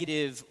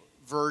negative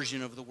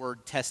version of the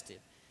word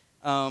tested.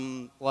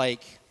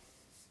 Like,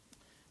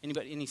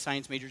 any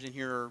science majors in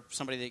here, or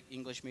somebody that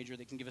English major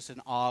that can give us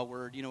an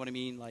word? You know what I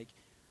mean? Like,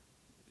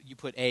 you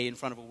put a in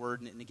front of a word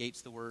and it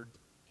negates the word.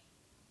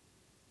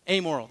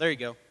 Amoral. There you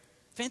go.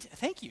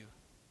 Thank you.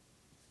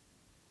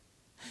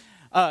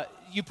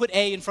 You put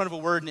a in front of a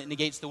word and it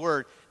negates the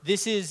word.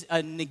 This is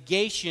a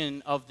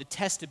negation of the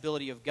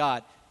testability of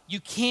God. You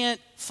can't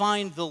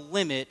find the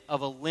limit of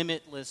a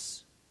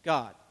limitless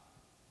God.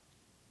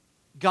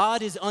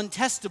 God is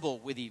untestable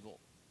with evil.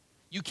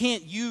 You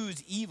can't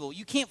use evil.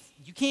 You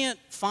can't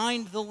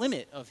find the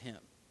limit of him.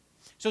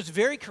 So it's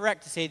very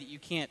correct to say that you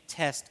can't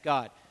test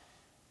God.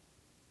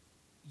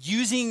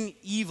 Using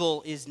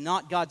evil is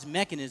not God's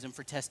mechanism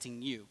for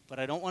testing you. But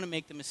I don't want to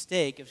make the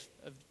mistake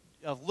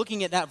of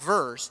looking at that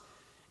verse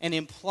and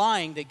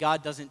implying that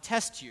God doesn't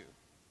test you.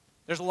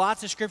 There's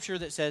lots of scripture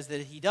that says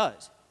that he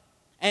does.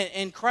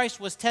 And Christ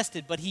was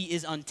tested, but he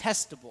is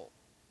untestable.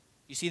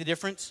 You see the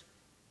difference?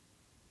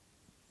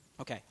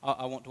 Okay,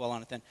 I won't dwell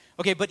on it then.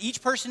 Okay, but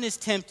each person is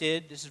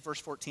tempted, this is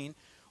verse 14,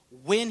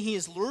 when he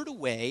is lured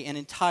away and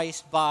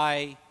enticed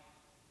by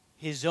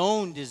his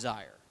own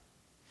desire.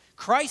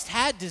 Christ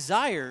had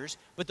desires,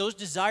 but those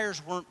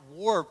desires weren't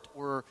warped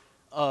or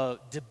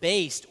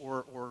debased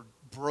or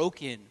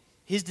broken.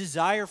 His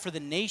desire for the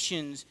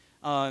nations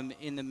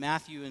in the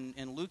Matthew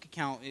and Luke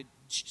account,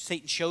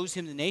 Satan shows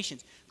him the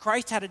nations.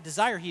 Christ had a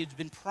desire. He had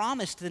been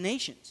promised the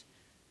nations.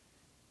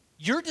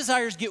 Your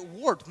desires get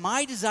warped.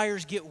 My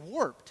desires get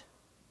warped.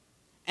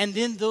 And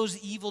then those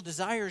evil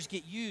desires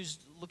get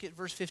used. Look at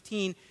verse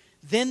 15.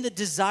 Then the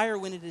desire,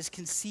 when it is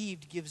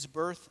conceived, gives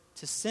birth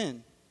to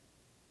sin.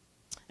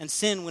 And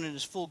sin, when it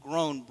is full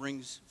grown,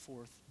 brings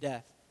forth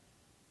death.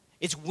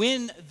 It's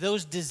when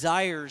those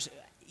desires,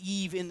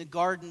 Eve in the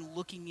garden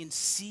looking and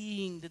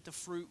seeing that the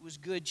fruit was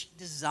good, she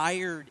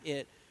desired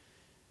it.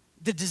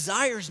 The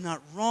desire's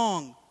not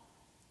wrong,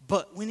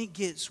 but when it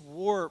gets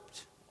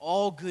warped,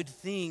 all good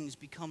things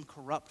become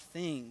corrupt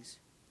things.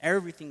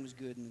 Everything was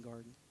good in the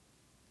garden.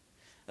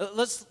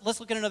 Let's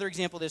look at another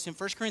example of this. In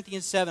 1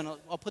 Corinthians 7,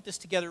 I'll put this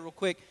together real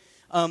quick.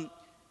 And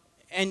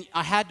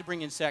I had to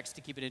bring in sex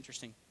to keep it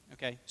interesting.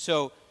 Okay,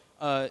 so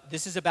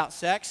this is about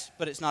sex,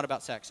 but it's not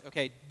about sex.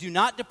 Okay, do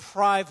not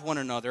deprive one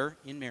another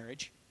in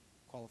marriage.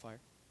 Qualifier.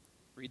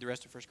 Read the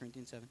rest of 1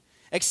 Corinthians 7.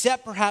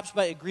 Except perhaps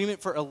by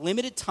agreement for a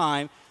limited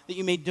time, that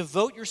you may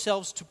devote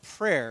yourselves to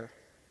prayer.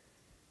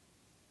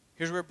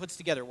 Here's where it puts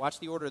together. Watch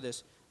the order of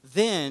this.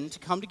 Then to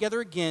come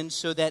together again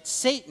so that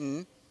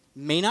Satan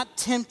may not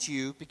tempt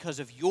you because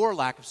of your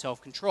lack of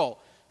self-control.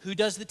 Who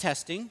does the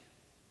testing?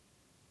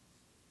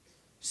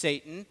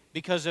 Satan.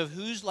 Because of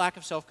whose lack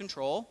of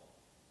self-control?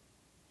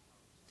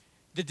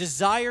 The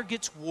desire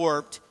gets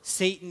warped.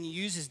 Satan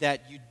uses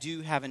that. You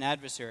do have an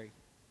adversary.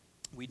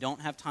 We don't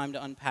have time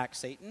to unpack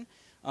Satan.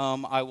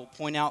 I will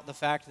point out the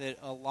fact that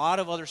a lot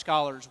of other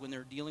scholars, when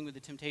they're dealing with the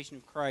temptation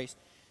of Christ,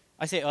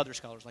 I say other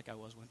scholars like I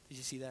was one. Did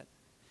you see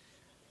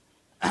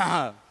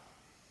that?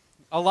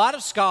 A lot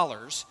of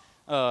scholars,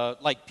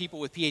 like people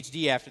with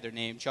PhD after their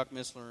name, Chuck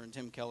Missler and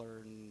Tim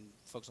Keller and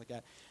folks like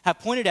that, have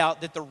pointed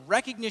out that the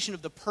recognition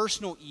of the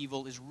personal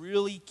evil is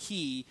really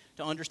key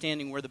to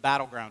understanding where the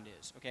battleground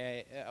is.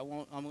 Okay, I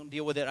won't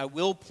deal with it. I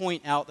will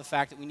point out the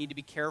fact that we need to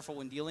be careful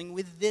when dealing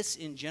with this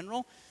in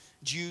general.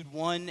 Jude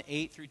 1,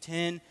 8 through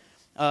 10.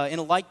 In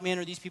a like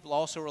manner, these people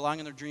also, relying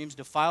on their dreams,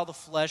 defile the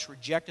flesh,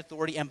 reject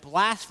authority, and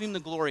blaspheme the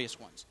glorious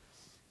ones.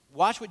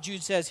 Watch what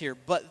Jude says here.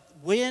 But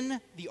when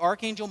the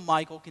archangel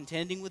Michael,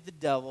 contending with the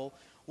devil,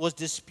 was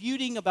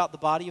disputing about the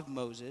body of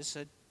Moses,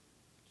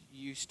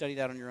 you study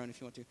that on your own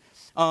if you want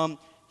to,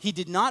 he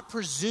did not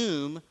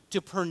presume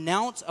to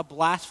pronounce a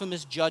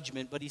blasphemous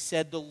judgment, but he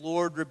said, "The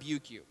Lord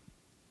rebuke you."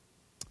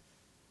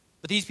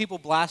 But these people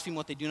blaspheme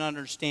what they do not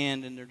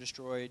understand, and they're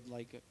destroyed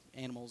like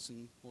animals,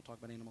 and we'll talk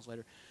about animals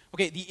later.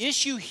 Okay, the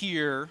issue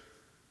here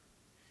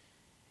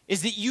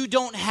is that you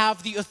don't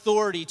have the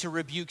authority to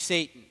rebuke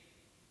Satan.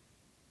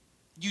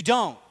 You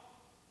don't.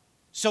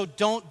 So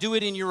don't do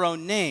it in your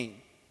own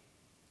name.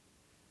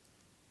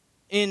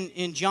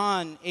 In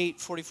John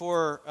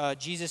 8:44,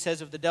 Jesus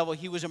says of the devil,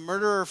 he was a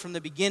murderer from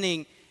the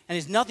beginning and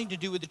has nothing to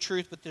do with the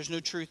truth, but there's no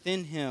truth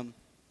in him.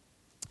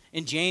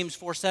 In James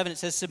 4:7, it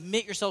says,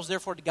 submit yourselves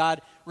therefore to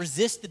God,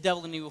 resist the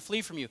devil and he will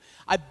flee from you.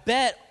 I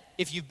bet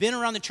if you've been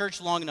around the church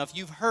long enough,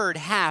 you've heard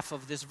half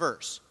of this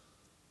verse.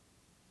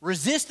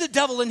 Resist the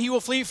devil and he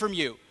will flee from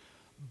you.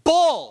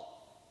 Bull!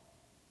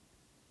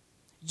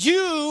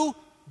 You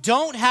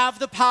don't have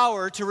the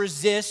power to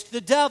resist the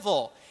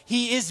devil.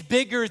 He is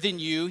bigger than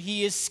you,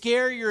 he is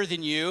scarier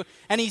than you,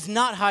 and he's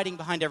not hiding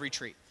behind every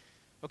tree.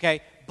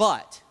 Okay?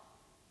 But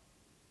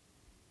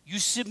you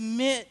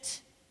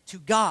submit to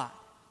God.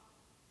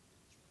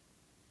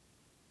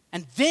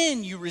 And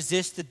then you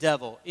resist the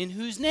devil. In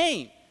whose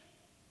name?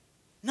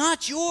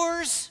 Not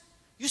yours.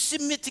 You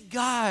submit to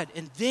God,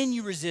 and then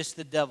you resist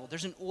the devil.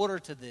 There's an order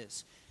to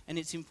this. And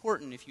it's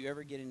important if you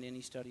ever get into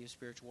any study of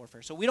spiritual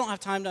warfare. So we don't have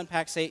time to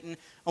unpack Satan.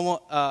 I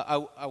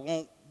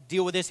won't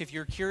deal with this. If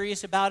you're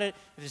curious about it,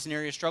 if it's an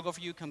area of struggle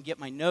for you, come get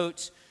my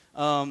notes.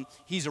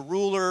 He's a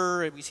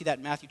ruler. We see that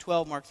in Matthew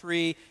 12, Mark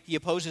 3. He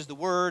opposes the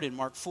word in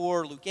Mark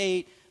 4, Luke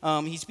 8.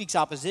 He speaks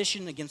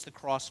opposition against the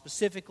cross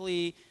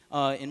specifically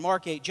in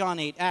Mark 8, John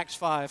 8, Acts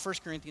 5, 1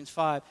 Corinthians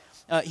 5.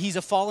 He's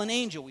a fallen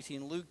angel. We see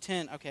in Luke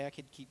 10. Okay, I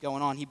could keep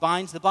going on. He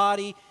binds the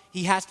body.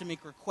 He has to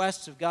make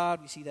requests of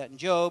God. We see that in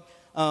Job.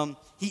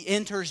 He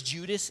enters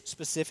Judas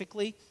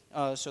specifically.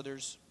 So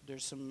there's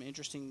some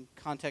interesting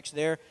context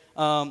there.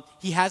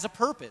 He has a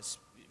purpose.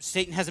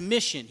 Satan has a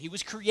mission. He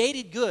was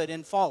created good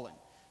and fallen.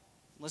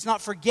 Let's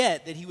not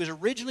forget that he was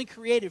originally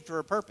created for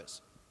a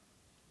purpose.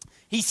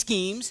 He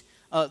schemes,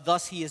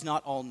 thus he is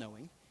not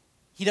all-knowing.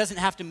 He doesn't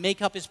have to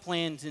make up his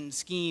plans and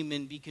scheme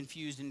and be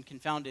confused and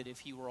confounded if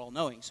he were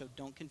all-knowing. So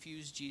don't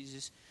confuse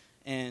Jesus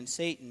and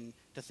Satan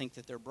to think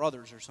that they're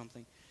brothers or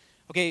something.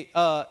 Okay,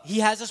 he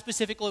has a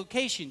specific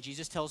location.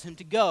 Jesus tells him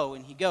to go,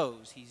 and he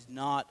goes. He's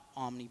not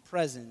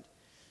omnipresent.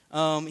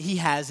 He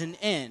has an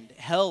end.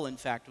 Hell, in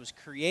fact, was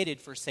created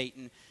for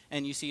Satan.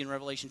 And you see in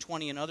Revelation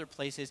 20 and other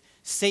places,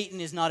 Satan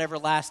is not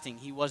everlasting.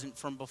 He wasn't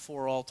from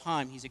before all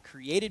time. He's a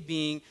created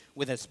being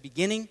with a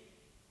beginning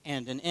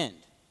and an end.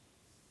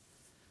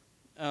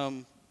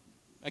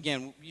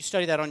 Again, you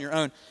study that on your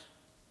own.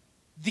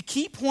 The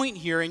key point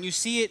here, and you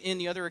see it in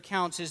the other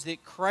accounts, is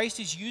that Christ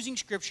is using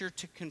Scripture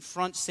to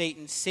confront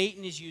Satan.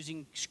 Satan is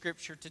using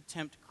Scripture to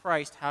tempt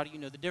Christ. How do you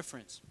know the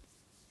difference?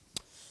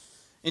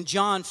 In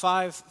John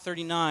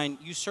 5:39,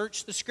 you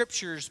search the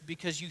Scriptures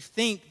because you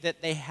think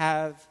that they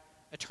have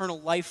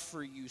eternal life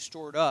for you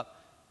stored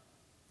up.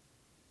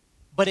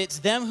 But it's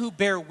them who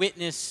bear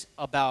witness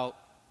about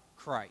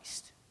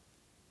Christ.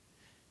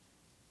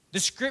 The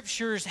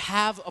Scriptures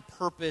have a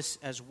purpose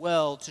as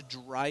well to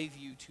drive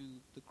you to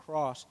the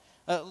cross.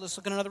 Let's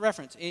look at another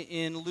reference.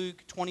 In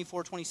Luke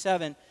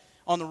 24:27,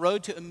 on the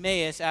road to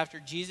Emmaus, after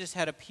Jesus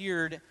had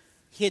appeared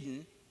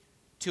hidden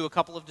to a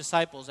couple of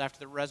disciples after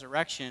the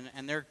resurrection,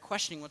 and they're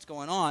questioning what's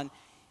going on,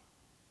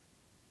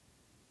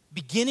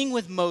 beginning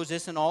with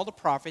Moses and all the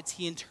prophets,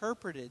 he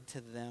interpreted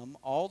to them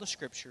all the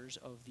Scriptures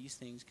of these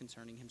things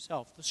concerning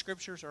himself. The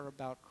Scriptures are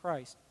about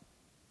Christ.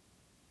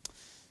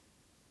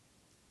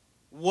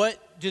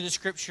 What do the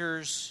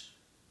Scriptures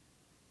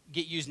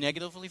get used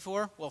negatively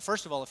for? Well,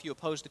 first of all, if you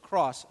oppose the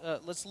cross,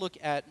 let's look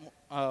at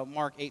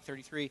Mark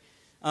 8:33.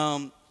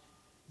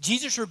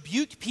 Jesus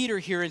rebuked Peter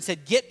here and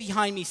said, "Get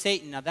behind me,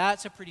 Satan." Now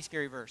that's a pretty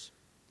scary verse.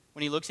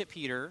 When he looks at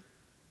Peter,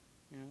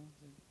 the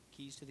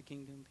keys to the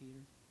kingdom,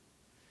 Peter.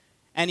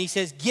 And he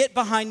says, "Get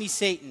behind me,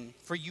 Satan,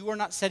 for you are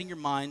not setting your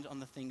mind on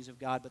the things of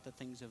God, but the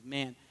things of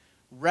man."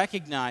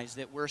 Recognize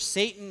that where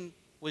Satan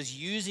was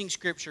using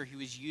Scripture, he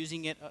was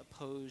using it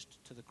opposed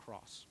to the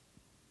cross.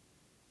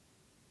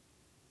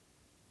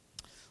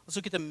 Let's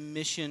look at the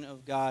mission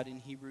of God in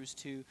Hebrews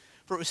 2.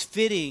 For it was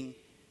fitting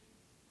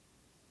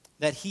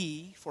that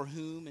he, for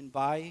whom and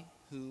by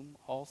whom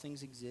all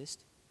things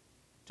exist,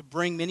 to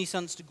bring many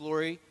sons to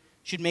glory,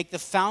 should make the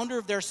founder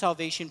of their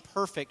salvation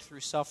perfect through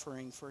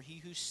suffering. For he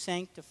who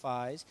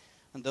sanctifies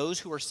and those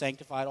who are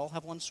sanctified all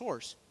have one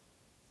source.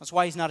 That's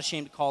why he's not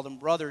ashamed to call them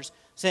brothers,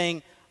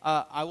 saying,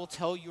 I will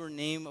tell your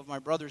name of my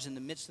brothers in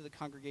the midst of the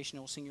congregation.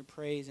 I will sing your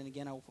praise. And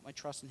again, I will put my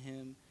trust in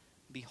him.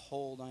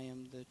 Behold, I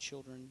and the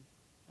children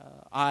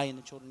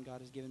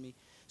God has given me.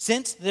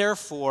 Since,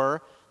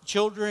 therefore,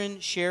 children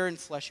share in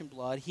flesh and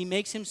blood, he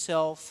makes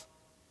himself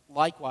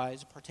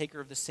likewise a partaker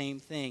of the same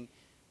thing,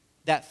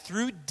 that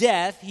through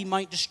death he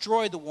might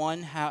destroy the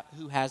one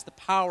who has the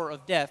power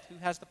of death. Who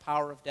has the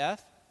power of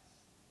death?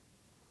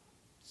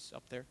 It's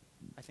up there,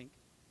 I think.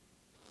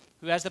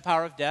 Who has the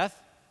power of death?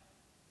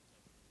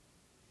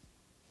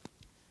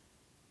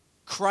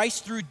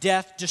 Christ through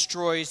death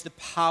destroys the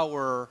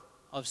power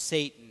of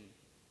Satan.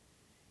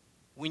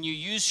 When you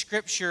use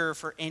Scripture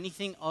for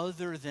anything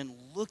other than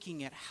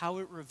looking at how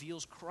it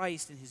reveals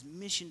Christ and his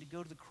mission to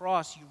go to the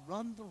cross, you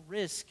run the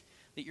risk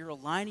that you're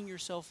aligning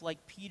yourself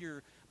like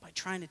Peter by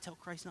trying to tell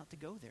Christ not to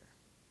go there.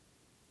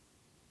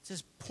 It's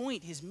his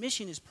point, his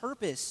mission, his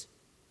purpose.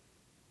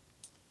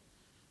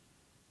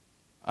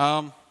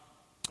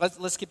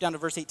 Let's skip down to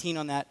verse 18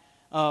 on that.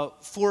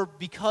 For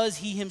because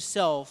he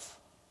himself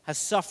has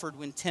suffered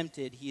when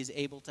tempted, he is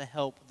able to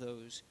help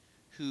those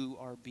who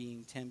are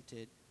being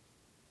tempted.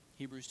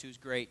 Hebrews 2 is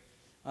great.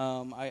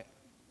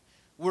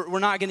 We're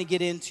not going to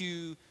get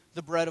into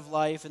the bread of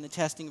life and the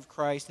testing of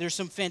Christ. There's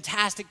some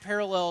fantastic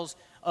parallels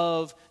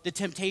of the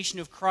temptation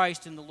of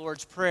Christ in the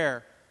Lord's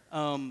Prayer.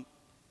 Turn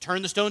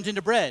the stones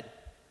into bread.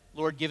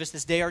 Lord, give us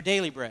this day our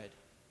daily bread.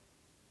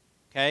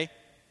 Okay?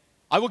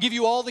 I will give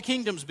you all the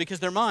kingdoms because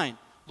they're mine.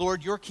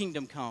 Lord, your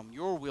kingdom come.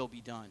 Your will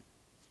be done.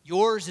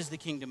 Yours is the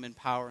kingdom and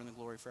power and the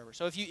glory forever.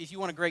 So if you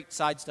want a great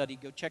side study,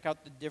 go check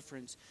out the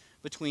difference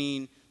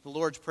between the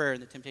Lord's Prayer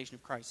and the temptation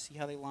of Christ. See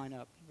how they line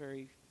up.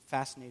 Very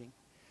fascinating.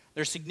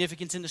 There's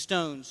significance in the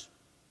stones.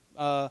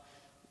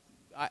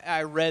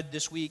 I read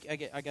this week,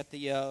 I got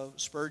the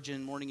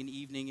Spurgeon morning and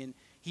evening, and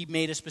he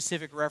made a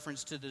specific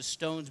reference to the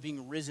stones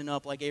being risen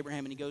up like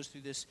Abraham, and he goes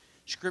through this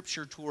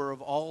scripture tour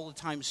of all the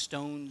times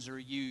stones are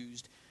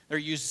used. They're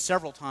used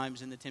several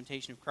times in the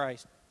temptation of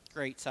Christ.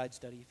 Great side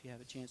study if you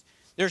have a chance.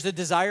 There's the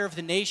desire of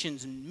the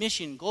nations and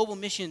mission, global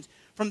missions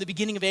from the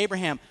beginning of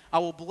Abraham. I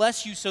will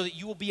bless you so that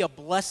you will be a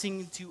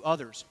blessing to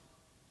others.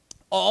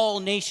 All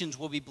nations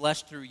will be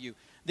blessed through you.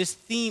 This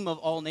theme of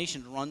all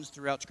nations runs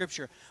throughout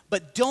Scripture.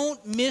 But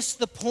don't miss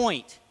the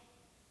point.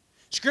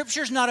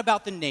 Scripture's not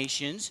about the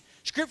nations.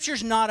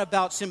 Scripture's not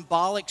about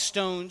symbolic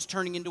stones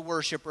turning into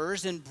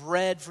worshipers and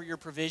bread for your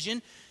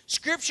provision.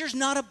 Scripture's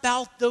not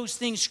about those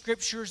things.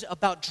 Scripture's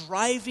about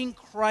driving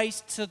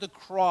Christ to the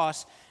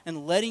cross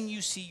and letting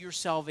you see your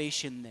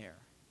salvation there.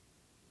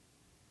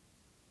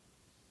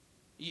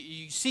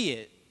 You see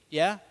it,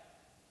 yeah?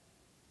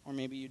 Or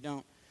maybe you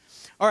don't.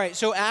 All right,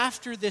 so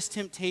after this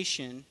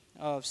temptation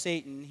of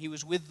Satan, he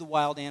was with the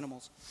wild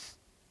animals.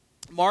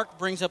 Mark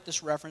brings up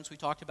this reference. We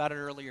talked about it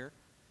earlier.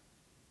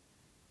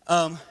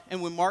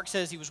 And when Mark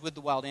says he was with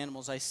the wild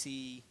animals, I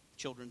see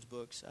children's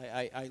books.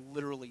 I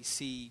literally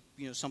see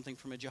something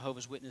from a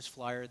Jehovah's Witness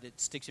flyer that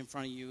sticks in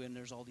front of you, and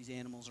there's all these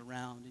animals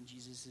around, and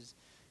Jesus is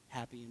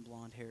happy and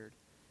blonde-haired.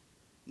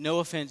 No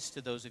offense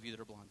to those of you that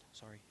are blonde.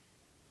 Sorry.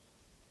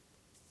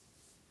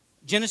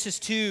 Genesis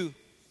 2,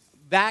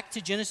 back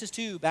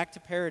to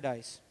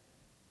paradise.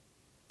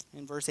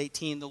 In verse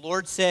 18, the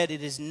Lord said,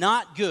 "It is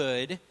not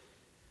good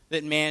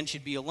that man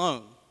should be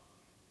alone.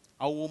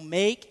 I will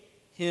make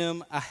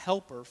him a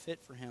helper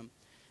fit for him."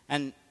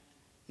 And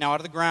now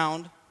out of the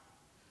ground,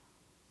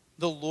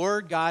 the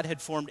Lord God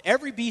had formed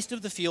every beast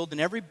of the field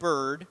and every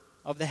bird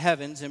of the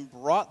heavens and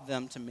brought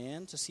them to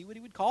man to see what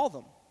he would call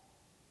them.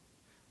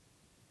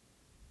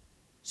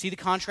 See the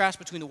contrast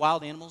between the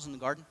wild animals in the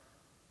Garden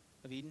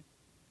of Eden?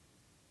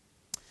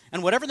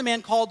 And whatever the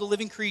man called the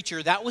living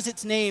creature, that was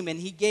its name, and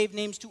he gave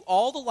names to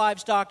all the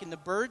livestock and the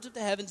birds of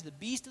the heavens, the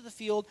beasts of the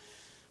field.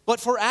 But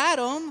for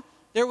Adam,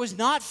 there was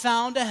not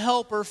found a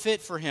helper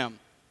fit for him.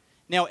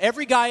 Now,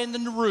 every guy in the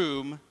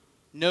room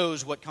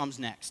knows what comes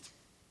next.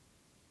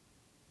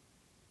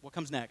 What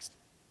comes next?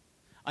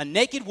 A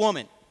naked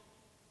woman.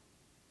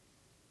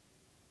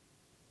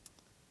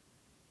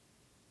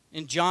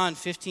 In John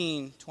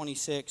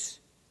 15:26,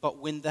 but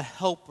when the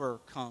helper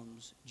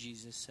comes,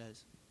 Jesus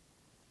says,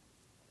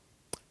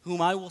 whom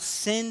I will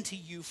send to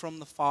you from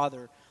the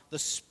Father, the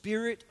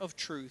Spirit of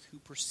truth who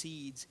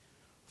proceeds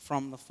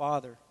from the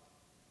Father.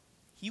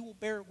 He will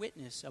bear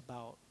witness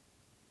about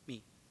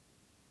me.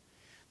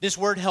 This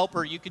word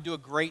helper, you could do a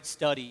great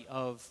study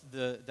of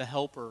the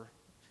helper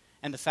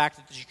and the fact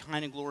that the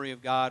Shekinah glory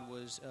of God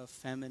was a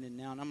feminine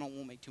noun. I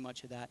won't make too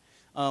much of that.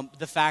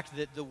 The fact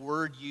that the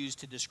word used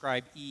to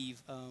describe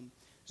Eve,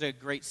 there's a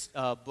great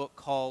book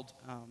called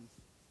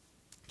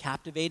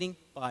Captivating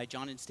by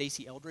John and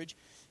Stacey Eldridge.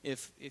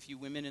 If you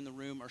women in the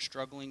room are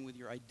struggling with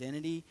your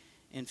identity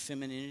and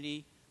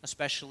femininity,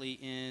 especially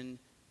in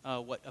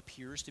what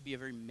appears to be a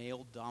very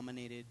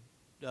male-dominated,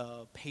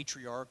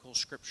 patriarchal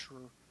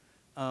scripture,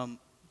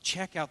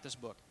 check out this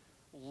book.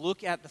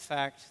 Look at the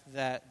fact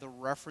that the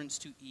reference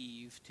to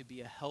Eve to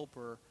be a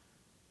helper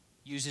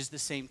uses the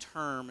same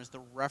term as the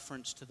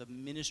reference to the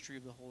ministry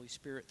of the Holy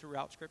Spirit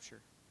throughout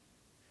Scripture.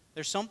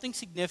 There's something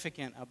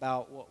significant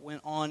about what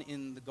went on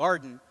in the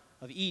Garden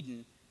of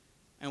Eden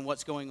and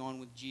what's going on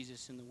with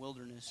Jesus in the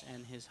wilderness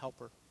and his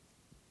helper.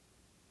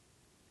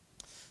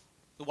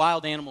 The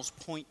wild animals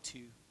point to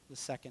the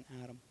second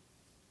Adam.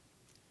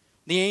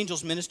 The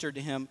angels ministered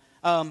to him.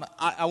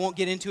 I won't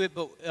get into it,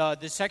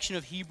 but the section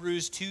of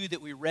Hebrews 2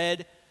 that we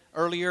read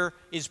earlier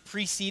is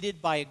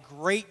preceded by a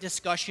great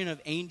discussion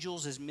of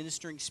angels as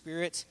ministering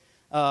spirits,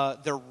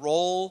 their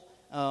role,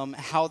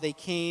 how they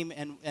came,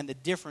 and the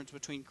difference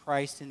between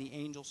Christ and the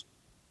angels.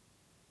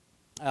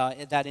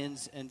 That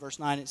ends in verse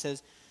 9. It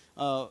says,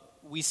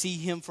 we see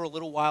him for a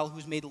little while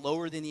who's made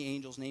lower than the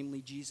angels,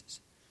 namely Jesus,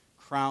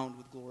 crowned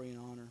with glory and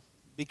honor,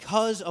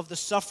 because of the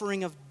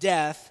suffering of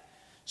death,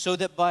 so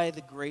that by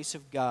the grace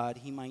of God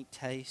he might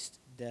taste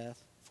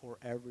death for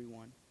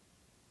everyone.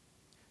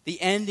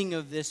 The ending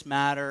of this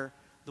matter,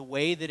 the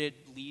way that it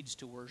leads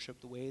to worship,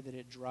 the way that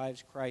it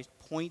drives Christ,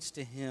 points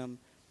to him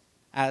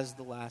as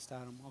the last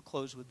Adam. I'll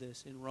close with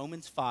this. In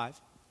Romans 5,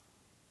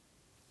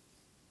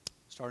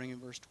 starting in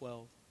verse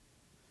 12,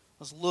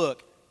 let's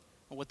look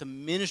at what the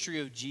ministry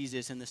of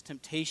Jesus and this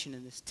temptation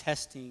and this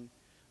testing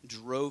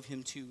drove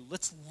him to.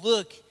 Let's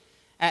look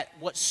at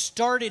what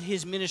started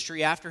his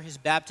ministry after his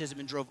baptism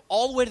and drove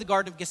all the way to the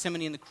Garden of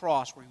Gethsemane and the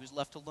cross where he was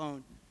left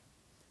alone.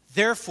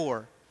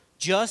 Therefore,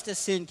 just as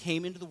sin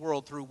came into the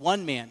world through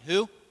one man,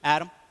 who?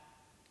 Adam.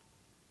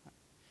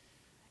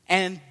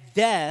 And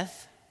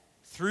death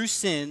through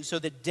sin, so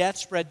that death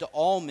spread to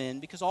all men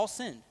because all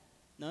sinned.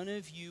 None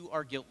of you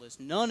are guiltless.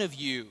 None of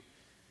you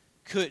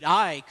could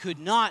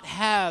not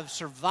have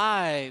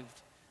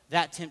survived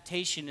that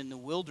temptation in the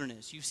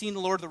wilderness. You've seen The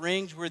Lord of the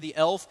Rings where the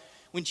elf,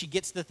 when she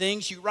gets the thing,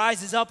 she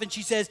rises up and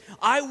she says,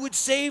 I would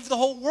save the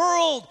whole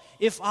world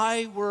if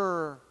I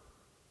were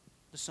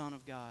the Son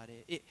of God.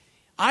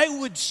 I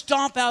would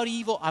stomp out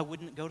evil. I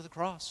wouldn't go to the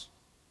cross.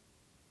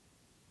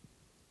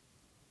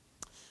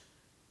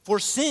 For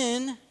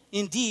sin,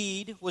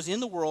 indeed, was in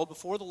the world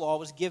before the law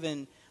was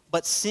given,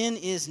 but sin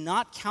is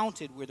not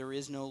counted where there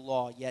is no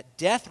law. Yet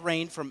death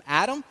reigned from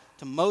Adam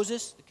to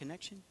Moses, the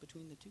connection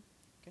between the two,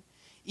 okay?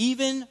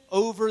 Even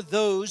over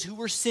those who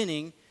were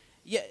sinning,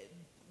 yet,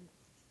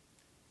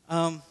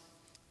 not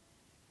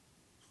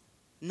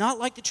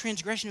like the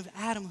transgression of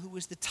Adam, who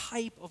was the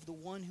type of the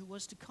one who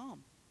was to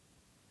come.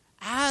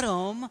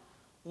 Adam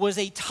was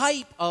a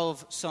type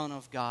of Son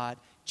of God.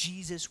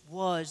 Jesus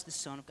was the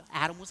Son of God.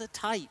 Adam was a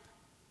type.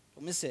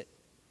 Don't miss it.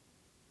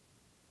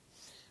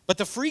 But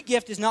the free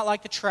gift is not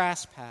like the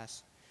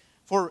trespass.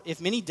 For if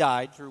many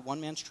died through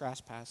one man's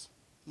trespass,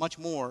 much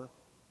more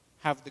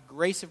have the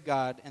grace of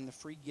God and the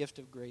free gift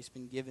of grace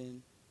been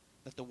given,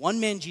 that the one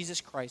man, Jesus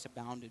Christ,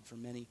 abounded for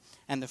many.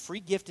 And the free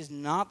gift is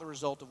not the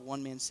result of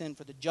one man's sin,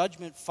 for the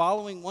judgment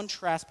following one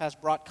trespass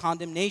brought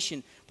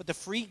condemnation, but the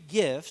free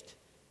gift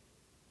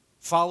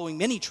following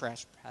many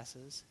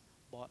trespasses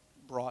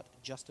brought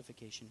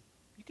justification.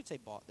 You could say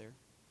bought there.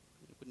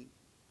 It wouldn't.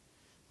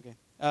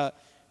 Okay.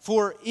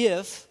 For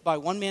if by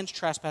one man's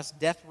trespass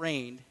death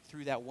reigned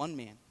through that one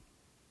man,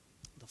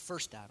 the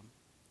first Adam,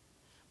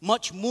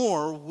 much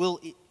more will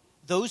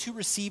those who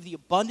receive the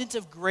abundance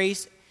of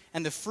grace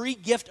and the free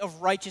gift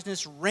of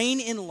righteousness reign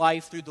in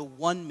life through the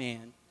one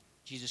man,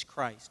 Jesus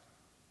Christ,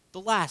 the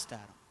last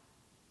Adam.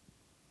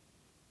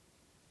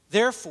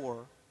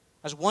 Therefore,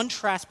 as one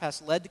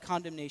trespass led to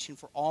condemnation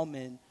for all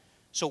men,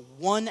 so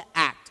one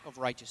act of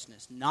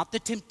righteousness, not the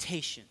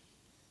temptation,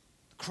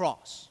 the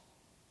cross,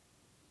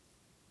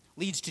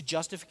 leads to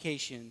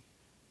justification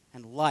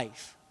and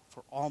life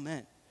for all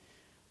men.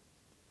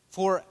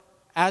 For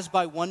as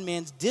by one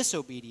man's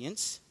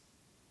disobedience,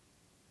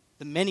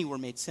 the many were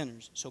made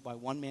sinners, so by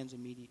one man's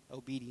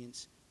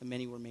obedience, the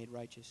many were made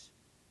righteous.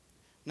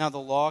 Now the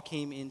law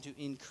came in to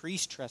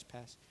increase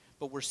trespass,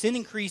 but where sin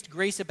increased,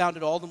 grace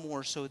abounded all the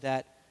more, so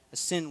that as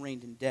sin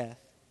reigned in death,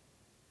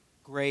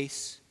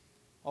 grace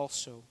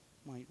also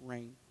might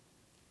reign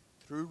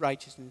through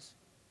righteousness,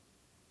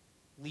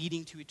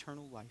 leading to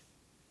eternal life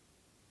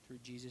through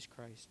Jesus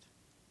Christ,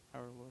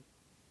 our Lord.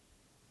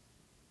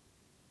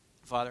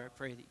 Father, I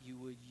pray that you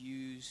would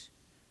use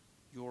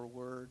your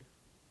word,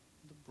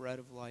 the bread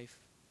of life,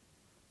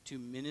 to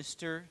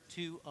minister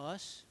to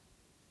us,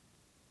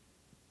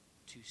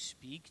 to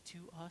speak to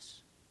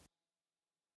us,